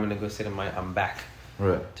 And then when I'm in a good state of mind, I'm back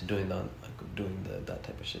to doing that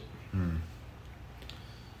type of shit. Mm.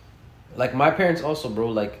 Like my parents also, bro,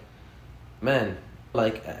 like, man,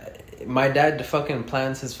 like my dad fucking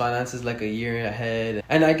plans his finances like a year ahead,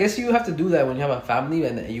 and I guess you have to do that when you have a family,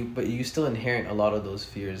 but you still inherit a lot of those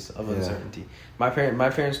fears of uncertainty. My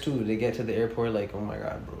parents too, they get to the airport like, oh my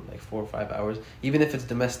god, bro, like 4 or 5 hours, even if it's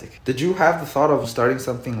domestic. Did you have the thought of starting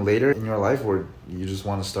something later in your life, or you just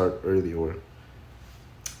want to start early? Or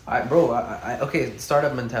okay,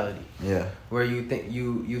 startup mentality. Yeah. Where you think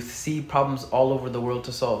you see problems all over the world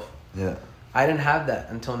to solve. Yeah. I didn't have that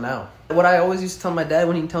until now. What I always used to tell my dad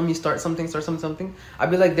when he'd tell me start something,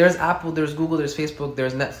 I'd be like, there's Apple, there's Google, there's Facebook,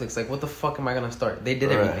 there's Netflix. Like, what the fuck am I going to start? They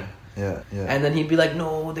did everything. Yeah. And then he'd be like,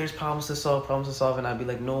 no, there's problems to solve. And I'd be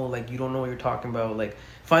like, no, like, you don't know what you're talking about. Like,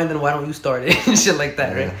 fine, then why don't you start it? And shit like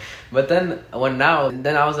that, right? But then I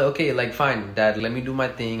was like, okay, like, fine, Dad, let me do my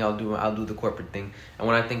thing. I'll do the corporate thing. And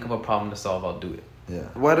when I think of a problem to solve, I'll do it. Yeah.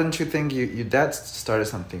 Why don't you think your dad started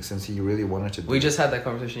something since he really wanted to do it? We just had that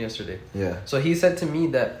conversation yesterday. Yeah. So he said to me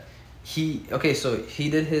that he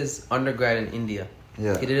did his undergrad in India.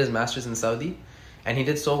 Yeah. He did his master's in Saudi, and he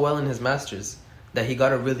did so well in his master's that he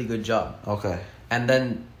got a really good job. Okay. And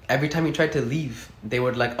then every time he tried to leave, they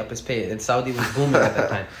would like up his pay. And Saudi was booming at that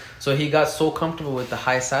time. So he got so comfortable with the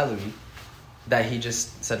high salary that he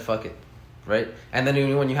just said fuck it, right? And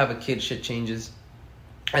then when you have a kid, shit changes.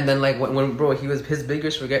 And then like when bro, his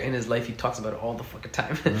biggest regret in his life, he talks about it all the fucking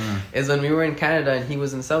time, is when we were in Canada and he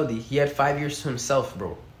was in Saudi. He had 5 years to himself,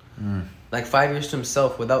 bro. Like 5 years to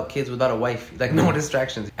himself, without kids, without a wife, like no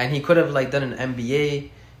distractions. And he could have like done an MBA.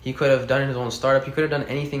 He could have done his own startup. He could have done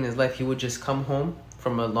anything in his life. He would just come home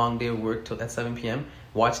from a long day of work till at 7 p.m.,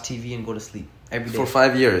 watch TV and go to sleep every day. For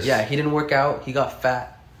 5 years. Yeah, he didn't work out. He got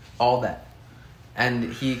fat. All that.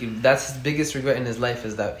 And that's his biggest regret in his life,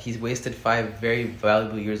 is that he's wasted 5 very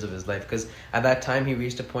valuable years of his life. Because at that time, he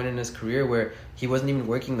reached a point in his career where he wasn't even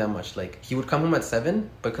working that much. Like, he would come home at 7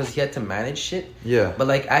 because he had to manage shit. Yeah. But,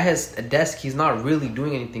 like, at his desk, he's not really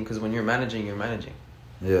doing anything, because when you're managing, you're managing.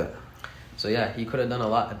 Yeah. So, yeah, he could have done a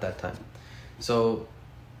lot at that time. So,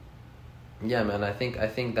 yeah, man, I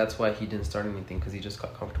think that's why he didn't start anything, because he just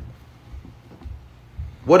got comfortable.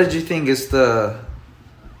 What did you think is the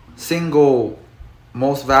single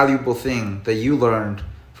most valuable thing that you learned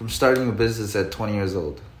from starting a business at 20 years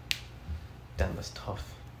old? Damn, that's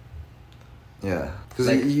tough. Yeah, because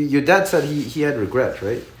like, your dad said he had regrets,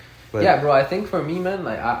 right? But yeah, bro, I think for me, man,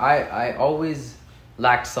 like I always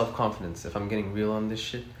lacked self-confidence, if I'm getting real on this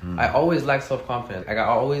shit. I always lacked self-confidence. Like,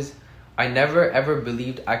 I never ever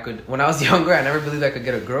believed I could, when I was younger, I never believed I could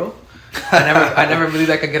get a girl. I never believed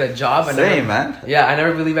I could get a job. Man. Yeah, I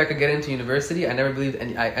never believed I could get into university. I never believed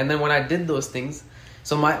and then when I did those things,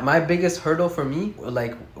 so my biggest hurdle for me,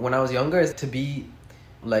 like, when I was younger, is to be,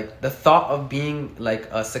 like, the thought of being, like,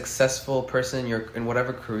 a successful person in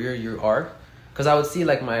whatever career you are. Because I would see,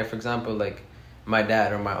 like, for example, like, my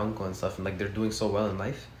dad or my uncle and stuff, and, like, they're doing so well in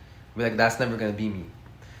life. Be like, that's never going to be me.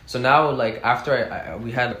 So now, like, after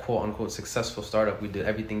we had a quote-unquote successful startup, we did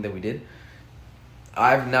everything that we did,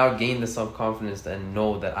 I've now gained the self-confidence and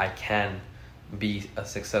know that I can be a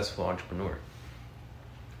successful entrepreneur.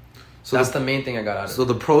 So that's the main thing I got out of it. So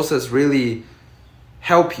the process really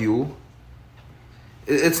help you.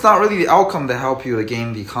 It's not really the outcome that help you to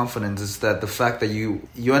gain the confidence. It's that the fact that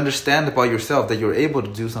you understand about yourself, that you're able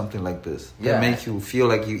to do something like this. That make you feel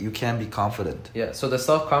like you can be confident. Yeah, so the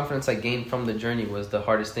self-confidence I gained from the journey was the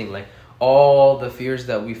hardest thing. Like, all the fears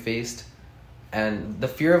that we faced, and the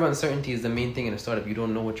fear of uncertainty is the main thing in a startup. You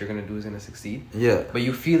don't know what you're going to do is going to succeed. Yeah. But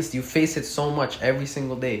you face it so much every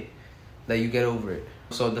single day that you get over it.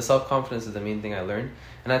 So the self-confidence is the main thing I learned.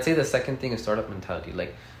 And I'd say the second thing is startup mentality.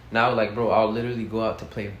 Like, now, like, bro, I'll literally go out to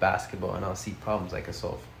play basketball and I'll see problems I can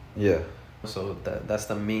solve. Yeah. So that's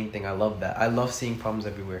the main thing. I love that. I love seeing problems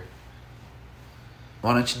everywhere.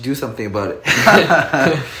 Why don't you do something about it?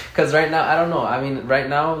 Because right now, I don't know. I mean, right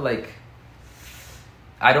now, like,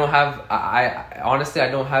 I don't have... I honestly,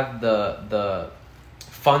 I don't have the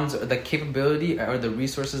funds, or the capability, or the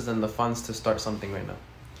resources and the funds to start something right now.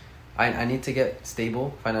 I need to get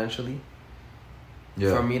stable financially.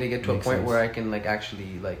 Yeah, for me to get to a point where I can, like,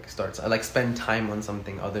 actually, like, start, like, spend time on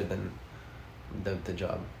something other than the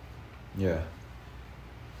job. Yeah.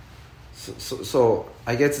 So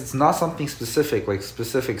I guess it's not something specific, like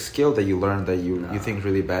specific skill that you learned that you think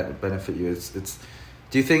really benefit you. It's.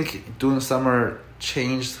 Do you think doing summer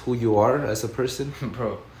changed who you are as a person?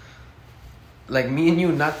 Bro, like, me and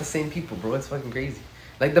you, not the same people, bro. It's fucking crazy.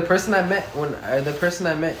 Like, the person I met when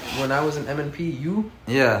I was in MNP, you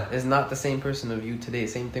is not the same person of you today.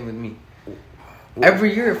 Same thing with me.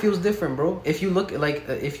 Every year it feels different, bro. If you look, like,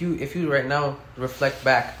 if you right now reflect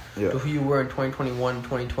back to who you were in 2021,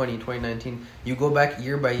 2020, 2019, you go back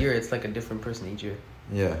year by year, it's like a different person each year.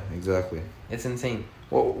 Yeah, exactly. It's insane.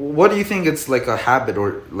 Well, what do you think it's like a habit,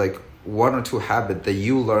 or like one or two habit that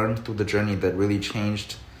you learned through the journey that really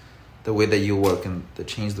changed the way that you work and that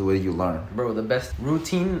changed the way you learn? Bro, the best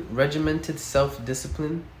routine, regimented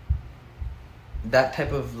self-discipline, that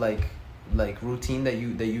type of like routine that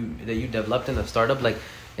you developed in a startup, like,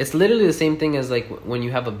 it's literally the same thing as, like, when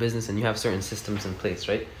you have a business and you have certain systems in place,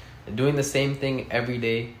 right? Doing the same thing every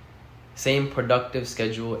day, same productive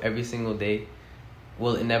schedule every single day,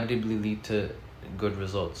 will inevitably lead to good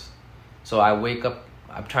results. So I wake up,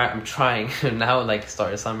 I'm trying now, like,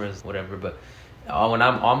 start of summers, whatever, but when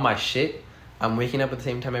I'm on my shit, I'm waking up at the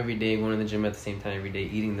same time every day, going to the gym at the same time every day,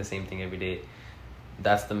 eating the same thing every day.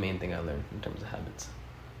 That's the main thing I learned in terms of habits.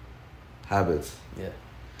 Habits? Yeah.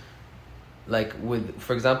 Like,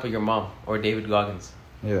 for example, your mom or David Goggins.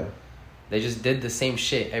 Yeah. They just did the same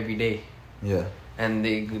shit every day. Yeah. And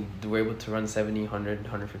they were able to run 70, 100,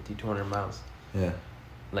 150, 200 miles. Yeah.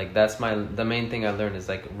 Like, that's the main thing I learned is,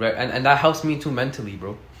 like, and that helps me too mentally,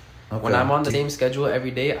 bro. Okay. When I'm on the same schedule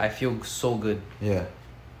every day, I feel so good. Yeah.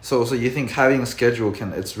 So you think having a schedule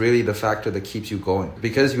it's really the factor that keeps you going?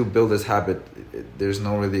 Because you build this habit, there's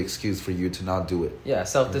no really excuse for you to not do it. Yeah,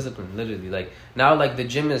 self-discipline, literally. Like, now, like, the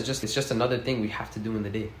gym it's just another thing we have to do in the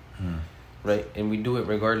day. Right? And we do it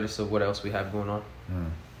regardless of what else we have going on.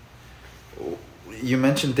 You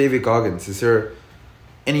mentioned David Goggins. Is there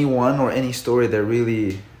anyone or any story that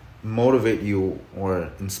really motivate you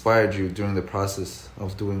or inspired you during the process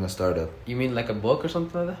of doing a startup? You mean like a book or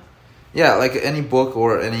something like that? Yeah, like any book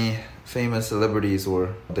or any famous celebrities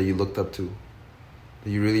or that you looked up to, that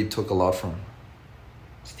you really took a lot from.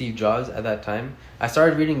 Steve Jobs at that time. I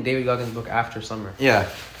started reading David Goggins' book after summer. Yeah.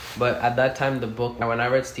 But at that time, when I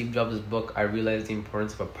read Steve Jobs' book, I realized the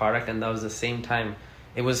importance of a product, and that was the same time.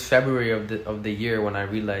 It was February of the year when I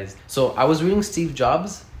realized. So I was reading Steve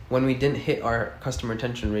Jobs when we didn't hit our customer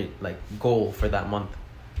retention rate like goal for that month,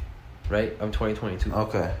 right, of 2022.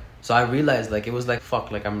 Okay. So I realized like it was like fuck,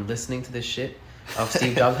 like I'm listening to this shit of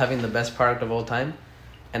Steve Jobs having the best product of all time,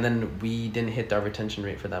 and then we didn't hit our retention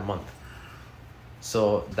rate for that month.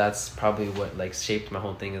 So that's probably what like shaped my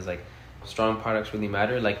whole thing, is like strong products really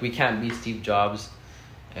matter. Like we can't be Steve Jobs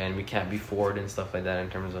and we can't be Ford and stuff like that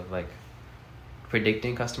in terms of like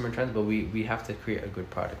predicting customer trends, but we have to create a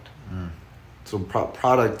good product. So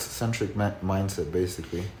product centric mindset,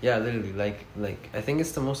 basically. Yeah, literally. Like I think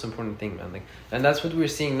it's the most important thing, man. Like, and that's what we're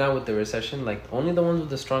seeing now with the recession. Like only the ones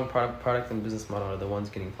with the strong product and business model are the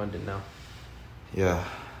ones getting funded now. Yeah.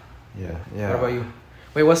 What about you?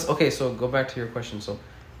 Wait, so go back to your question. So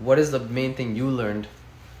what is the main thing you learned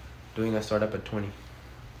doing a startup at 20?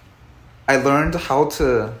 I learned how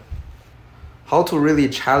to really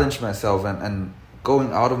challenge myself and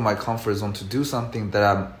going out of my comfort zone to do something that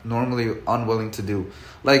I'm normally unwilling to do.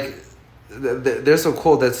 Like, there's a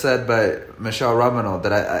quote that's said by Michel Romano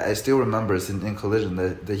that I still remember. It's in Collision,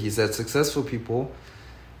 that he said successful people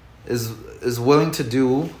is willing to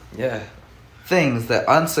do things that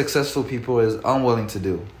unsuccessful people is unwilling to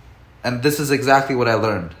do. And this is exactly what I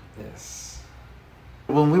learned. Yes.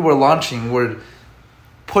 When we were launching, we're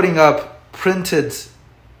putting up printed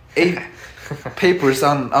papers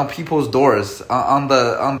on people's doors,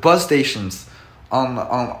 on bus stations, on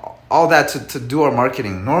all that to do our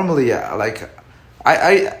marketing. Normally, like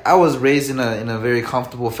I was raised in a very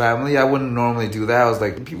comfortable family. I wouldn't normally do that. I was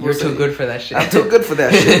like, you're too good for that shit. I'm too good for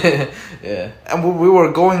that shit. Yeah. And we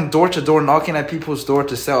were going door to door, knocking at people's door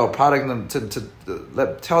to sell a product and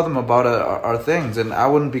to tell them about our things. And I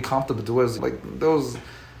wouldn't be comfortable doing like those.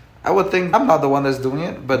 I would think I'm not the one that's doing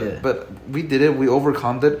it, but we did it. We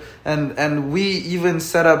overcome it, and we even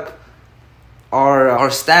set up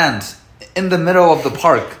our stand in the middle of the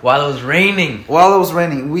park while it was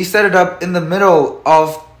raining. We set it up in the middle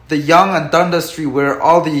of the Young and Dundas Street where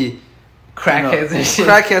all the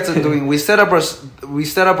crackheads are doing. We set up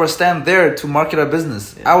our stand there to market our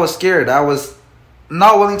business. Yeah. I was scared. I was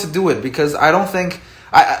not willing to do it because I don't think.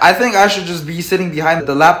 I think I should just be sitting behind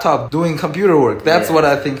the laptop doing computer work. That's what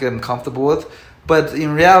I think I'm comfortable with. But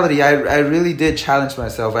in reality, I really did challenge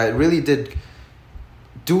myself. I really did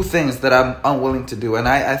do things that I'm unwilling to do. And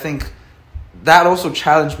I think that also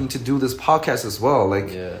challenged me to do this podcast as well. Like,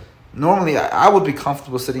 normally I would be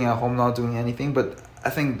comfortable sitting at home not doing anything. But I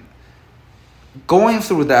think going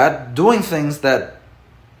through that, doing things that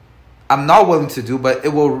I'm not willing to do, but it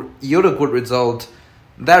will yield a good result,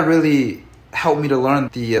 that really helped me to learn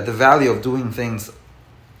the value of doing things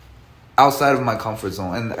outside of my comfort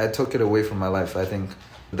zone, and I took it away from my life. I think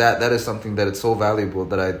that is something that is so valuable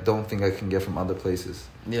that I don't think I can get from other places.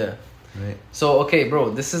 Yeah. Right. So okay, bro,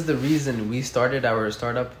 this is the reason we started our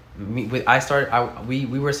startup. We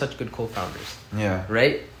were such good co-founders. Yeah.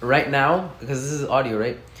 Right now, because this is audio,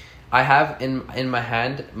 right? I have in my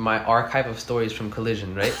hand my archive of stories from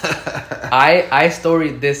Collision, right? I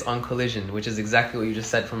storied this on Collision, which is exactly what you just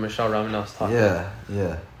said from Michel Romano's talk. Yeah,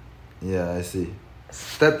 I see.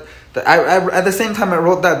 That I at the same time I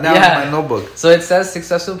wrote that down in my notebook. So it says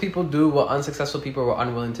successful people do what unsuccessful people were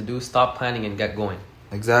unwilling to do. Stop planning and get going.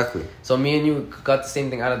 Exactly. So me and you got the same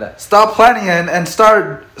thing out of that. Stop planning and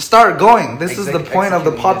start going. This is the point of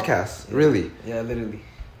the podcast, really. Yeah, literally.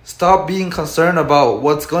 Stop being concerned about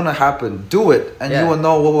what's gonna happen. Do it, and you will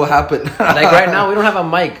know what will happen. Like right now, we don't have a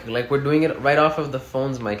mic. Like we're doing it right off of the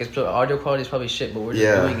phone's mic. It's audio quality is probably shit, but we're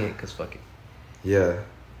just doing it because fuck it. Yeah.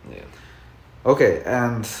 Okay,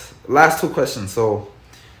 and last two questions. So,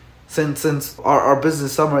 since our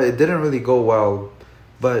business summer, it didn't really go well,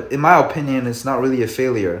 but in my opinion, it's not really a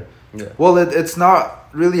failure. Yeah. Well, it's not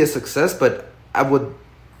really a success, but I would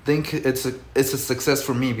think it's a success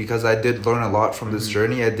for me because I did learn a lot from this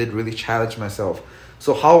journey. I did really challenge myself.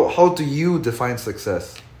 So how do you define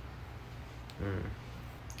success?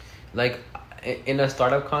 Like in a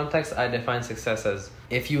startup context, I define success as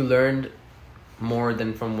if you learned more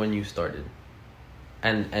than from when you started,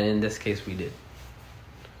 and in this case we did.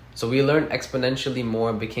 So we learned exponentially more,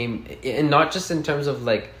 and not just in terms of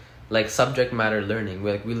like subject matter learning.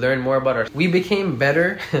 We learned more about we became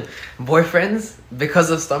better boyfriends because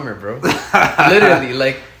of summer, bro. Literally,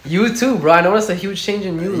 like you too, bro. I noticed a huge change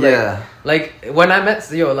in you. Like when I met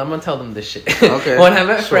I'm gonna tell them this shit. Okay. When I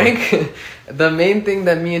met Frank, the main thing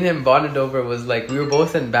that me and him bonded over was like we were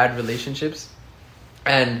both in bad relationships,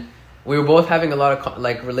 and we were both having a lot of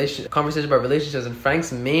conversations about relationships, and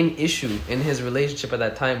Frank's main issue in his relationship at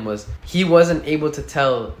that time was he wasn't able to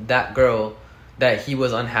tell that girl that he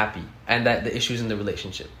was unhappy and that the issues in the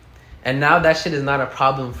relationship. And now that shit is not a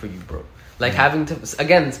problem for you, bro. Like having to,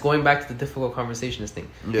 again, it's going back to the difficult conversations thing.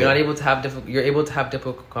 Yeah. You're not able to have you're able to have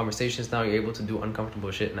difficult conversations now. You're able to do uncomfortable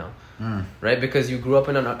shit now, right? Because you grew up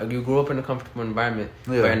in a comfortable environment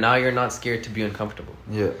where now you're not scared to be uncomfortable.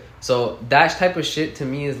 Yeah. So that type of shit to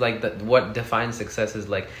me is like what defines success is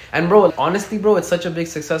like. And bro, honestly, bro, it's such a big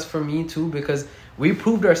success for me too because we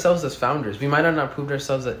proved ourselves as founders. We might have not proved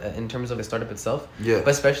ourselves in terms of the startup itself. Yeah. But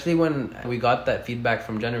especially when we got that feedback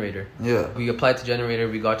from Generator. Yeah. We applied to Generator,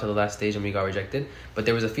 we got to the last stage and we got rejected. But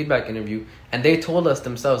there was a feedback interview and they told us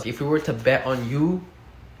themselves, if we were to bet on you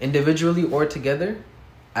individually or together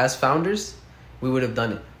as founders, we would have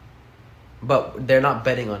done it. But they're not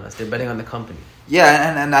betting on us. They're betting on the company.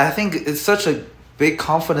 Yeah, and I think it's such a big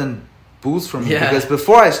confident boost for me because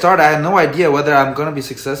before I started, I had no idea whether I'm gonna be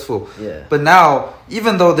successful. Yeah. But now,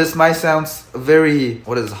 even though this might sound very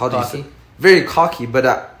very cocky, but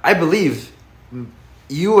I believe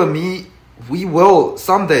you and me, we will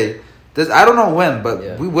someday. I don't know when,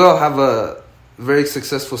 but we will have a very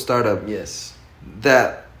successful startup. Yes.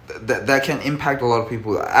 That can impact a lot of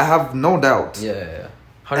people. I have no doubt. Yeah.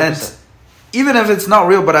 100%. And even if it's not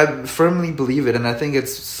real, but I firmly believe it, and I think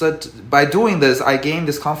it's such. By doing this, I gain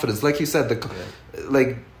this confidence. Like you said,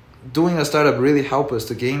 like doing a startup really helped us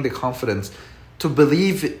to gain the confidence to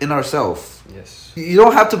believe in ourselves. Yes. You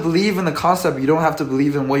don't have to believe in the concept. You don't have to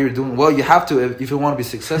believe in what you're doing. Well, you have to if you want to be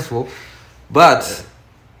successful, but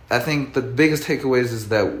I think the biggest takeaways is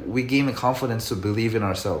that we gain the confidence to believe in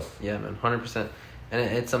ourselves. Yeah, man, 100%, and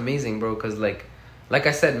it's amazing, bro, because like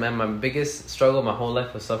I said, man, my biggest struggle my whole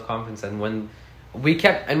life was self-confidence. And when we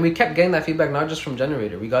kept getting that feedback, not just from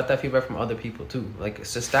Generator, we got that feedback from other people too, like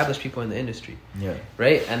established people in the industry. Yeah.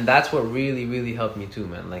 Right? And that's what really, really helped me too,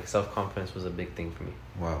 man. Like self-confidence was a big thing for me.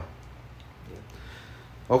 Wow.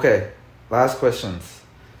 Yeah. Okay, last questions.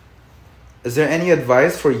 Is there any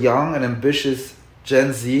advice for young and ambitious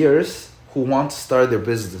Gen Zers who want to start their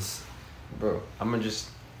business? Bro, I'm going to just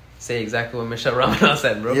say exactly what Michelle Ramana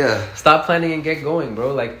said, bro. Yeah. Stop planning and get going,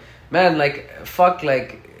 bro. Like, man, fuck,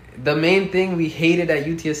 the main thing we hated at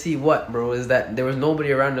UTSC, bro, is that there was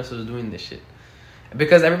nobody around us who was doing this shit.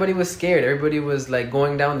 Because everybody was scared. Everybody was,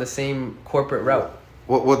 going down the same corporate route.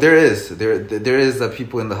 Well, there is. There is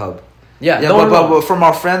people in the hub. Yeah, but from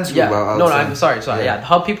our friends group. I'm sorry. Yeah, the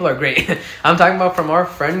hub people are great. I'm talking about from our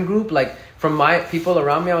friend group, from my people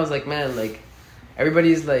around me, I was like, man,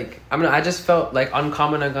 everybody's I just felt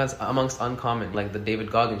uncommon amongst uncommon, the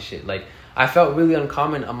David Goggins shit. I felt really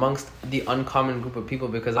uncommon amongst the uncommon group of people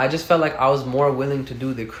because I just felt like I was more willing to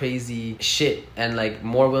do the crazy shit and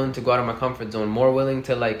more willing to go out of my comfort zone, more willing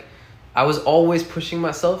to I was always pushing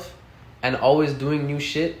myself and always doing new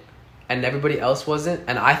shit and everybody else wasn't,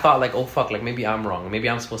 and I thought oh fuck, maybe I'm wrong, maybe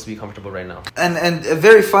I'm supposed to be comfortable right now. And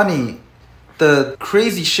very funny, the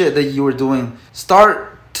crazy shit that you were doing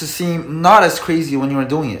start to seem not as crazy when you were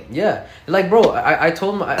doing it. Yeah, bro, I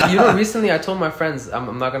told recently I told my friends,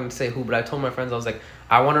 I'm not gonna say who, but I told my friends, I was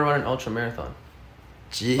I want to run an ultra marathon.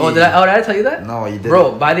 Gee. Oh, did I tell you that? No, you didn't.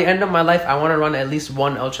 Bro, by the end of my life, I want to run at least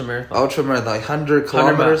one ultra marathon. 100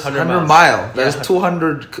 kilometers, 100 mile. That's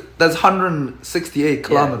 200. That's 168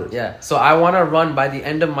 kilometers. Yeah. So I want to run by the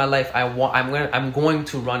end of my life. I'm going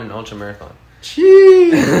to run an ultra marathon.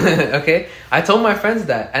 Gee. Okay. I told my friends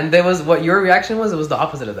that, and there was what your reaction was. It was the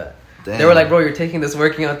opposite of that. Damn. They were like, "Bro, you're taking this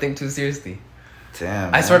working out thing too seriously."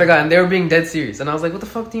 Damn. I swear to God, and they were being dead serious, and I was like, "What the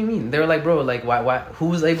fuck do you mean?" They were like, "Bro, why?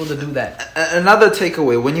 Who's able to do that?" Another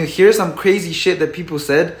takeaway: when you hear some crazy shit that people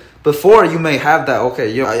said before, you may have that.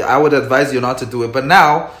 Okay, I would advise you not to do it, but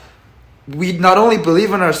now we not only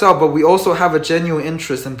believe in ourselves, but we also have a genuine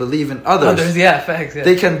interest and believe in others. Yeah, facts. Yeah.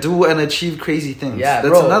 They can do and achieve crazy things. Yeah,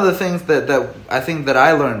 that's another thing that I think that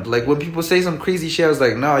I learned. When people say some crazy shit, I was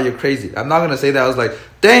like, "No, you're crazy." I'm not gonna say that. I was like,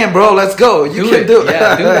 "Damn, bro, let's go. You can do it."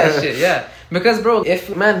 Yeah, do that shit. Yeah. Because, bro,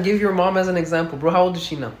 give your mom as an example, bro. How old is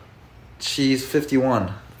she now? She's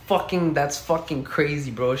 51. That's fucking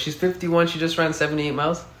crazy, bro. She's 51. She just ran 78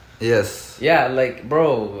 miles. Yes. Yeah,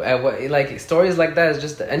 bro, stories like that is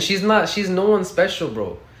just, and she's no one special,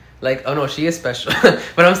 bro. Oh no, she is special.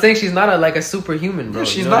 But I'm saying she's not a superhuman, bro. Yeah,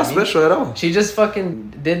 she's not special at all. She just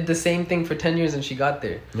fucking did the same thing for 10 years and she got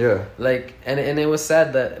there. Yeah. And it was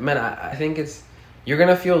sad that, man, I think you're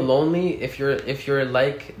gonna feel lonely if you're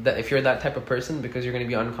that type of person, because you're gonna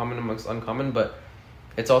be uncommon amongst uncommon, but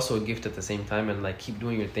it's also a gift at the same time, and keep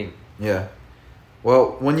doing your thing. Yeah.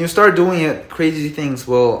 Well, when you start doing crazy things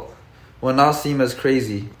will will not seem as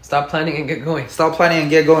crazy. Stop planning and get going. Stop planning and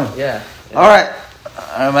get going. Yeah. All right,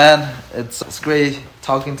 man. It's great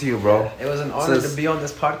talking to you, bro. Yeah, it was an honor to be on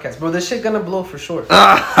this podcast, bro. This shit gonna blow for sure.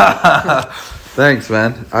 Thanks,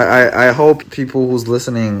 man. I hope people who's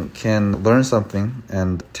listening can learn something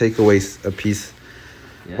and take away a piece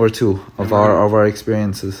or two of our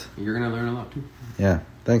experiences. You're gonna learn a lot too. Yeah.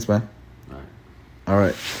 Thanks, man. All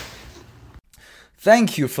right.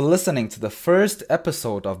 Thank you for listening to the first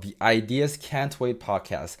episode of the Ideas Can't Wait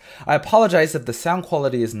podcast. I apologize if the sound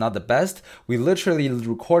quality is not the best. We literally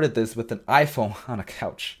recorded this with an iPhone on a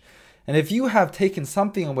couch. And if you have taken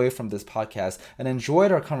something away from this podcast and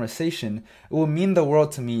enjoyed our conversation, it will mean the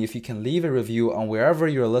world to me if you can leave a review on wherever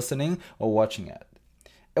you're listening or watching it.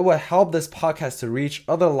 It will help this podcast to reach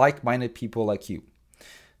other like-minded people like you.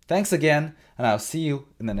 Thanks again, and I'll see you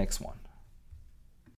in the next one.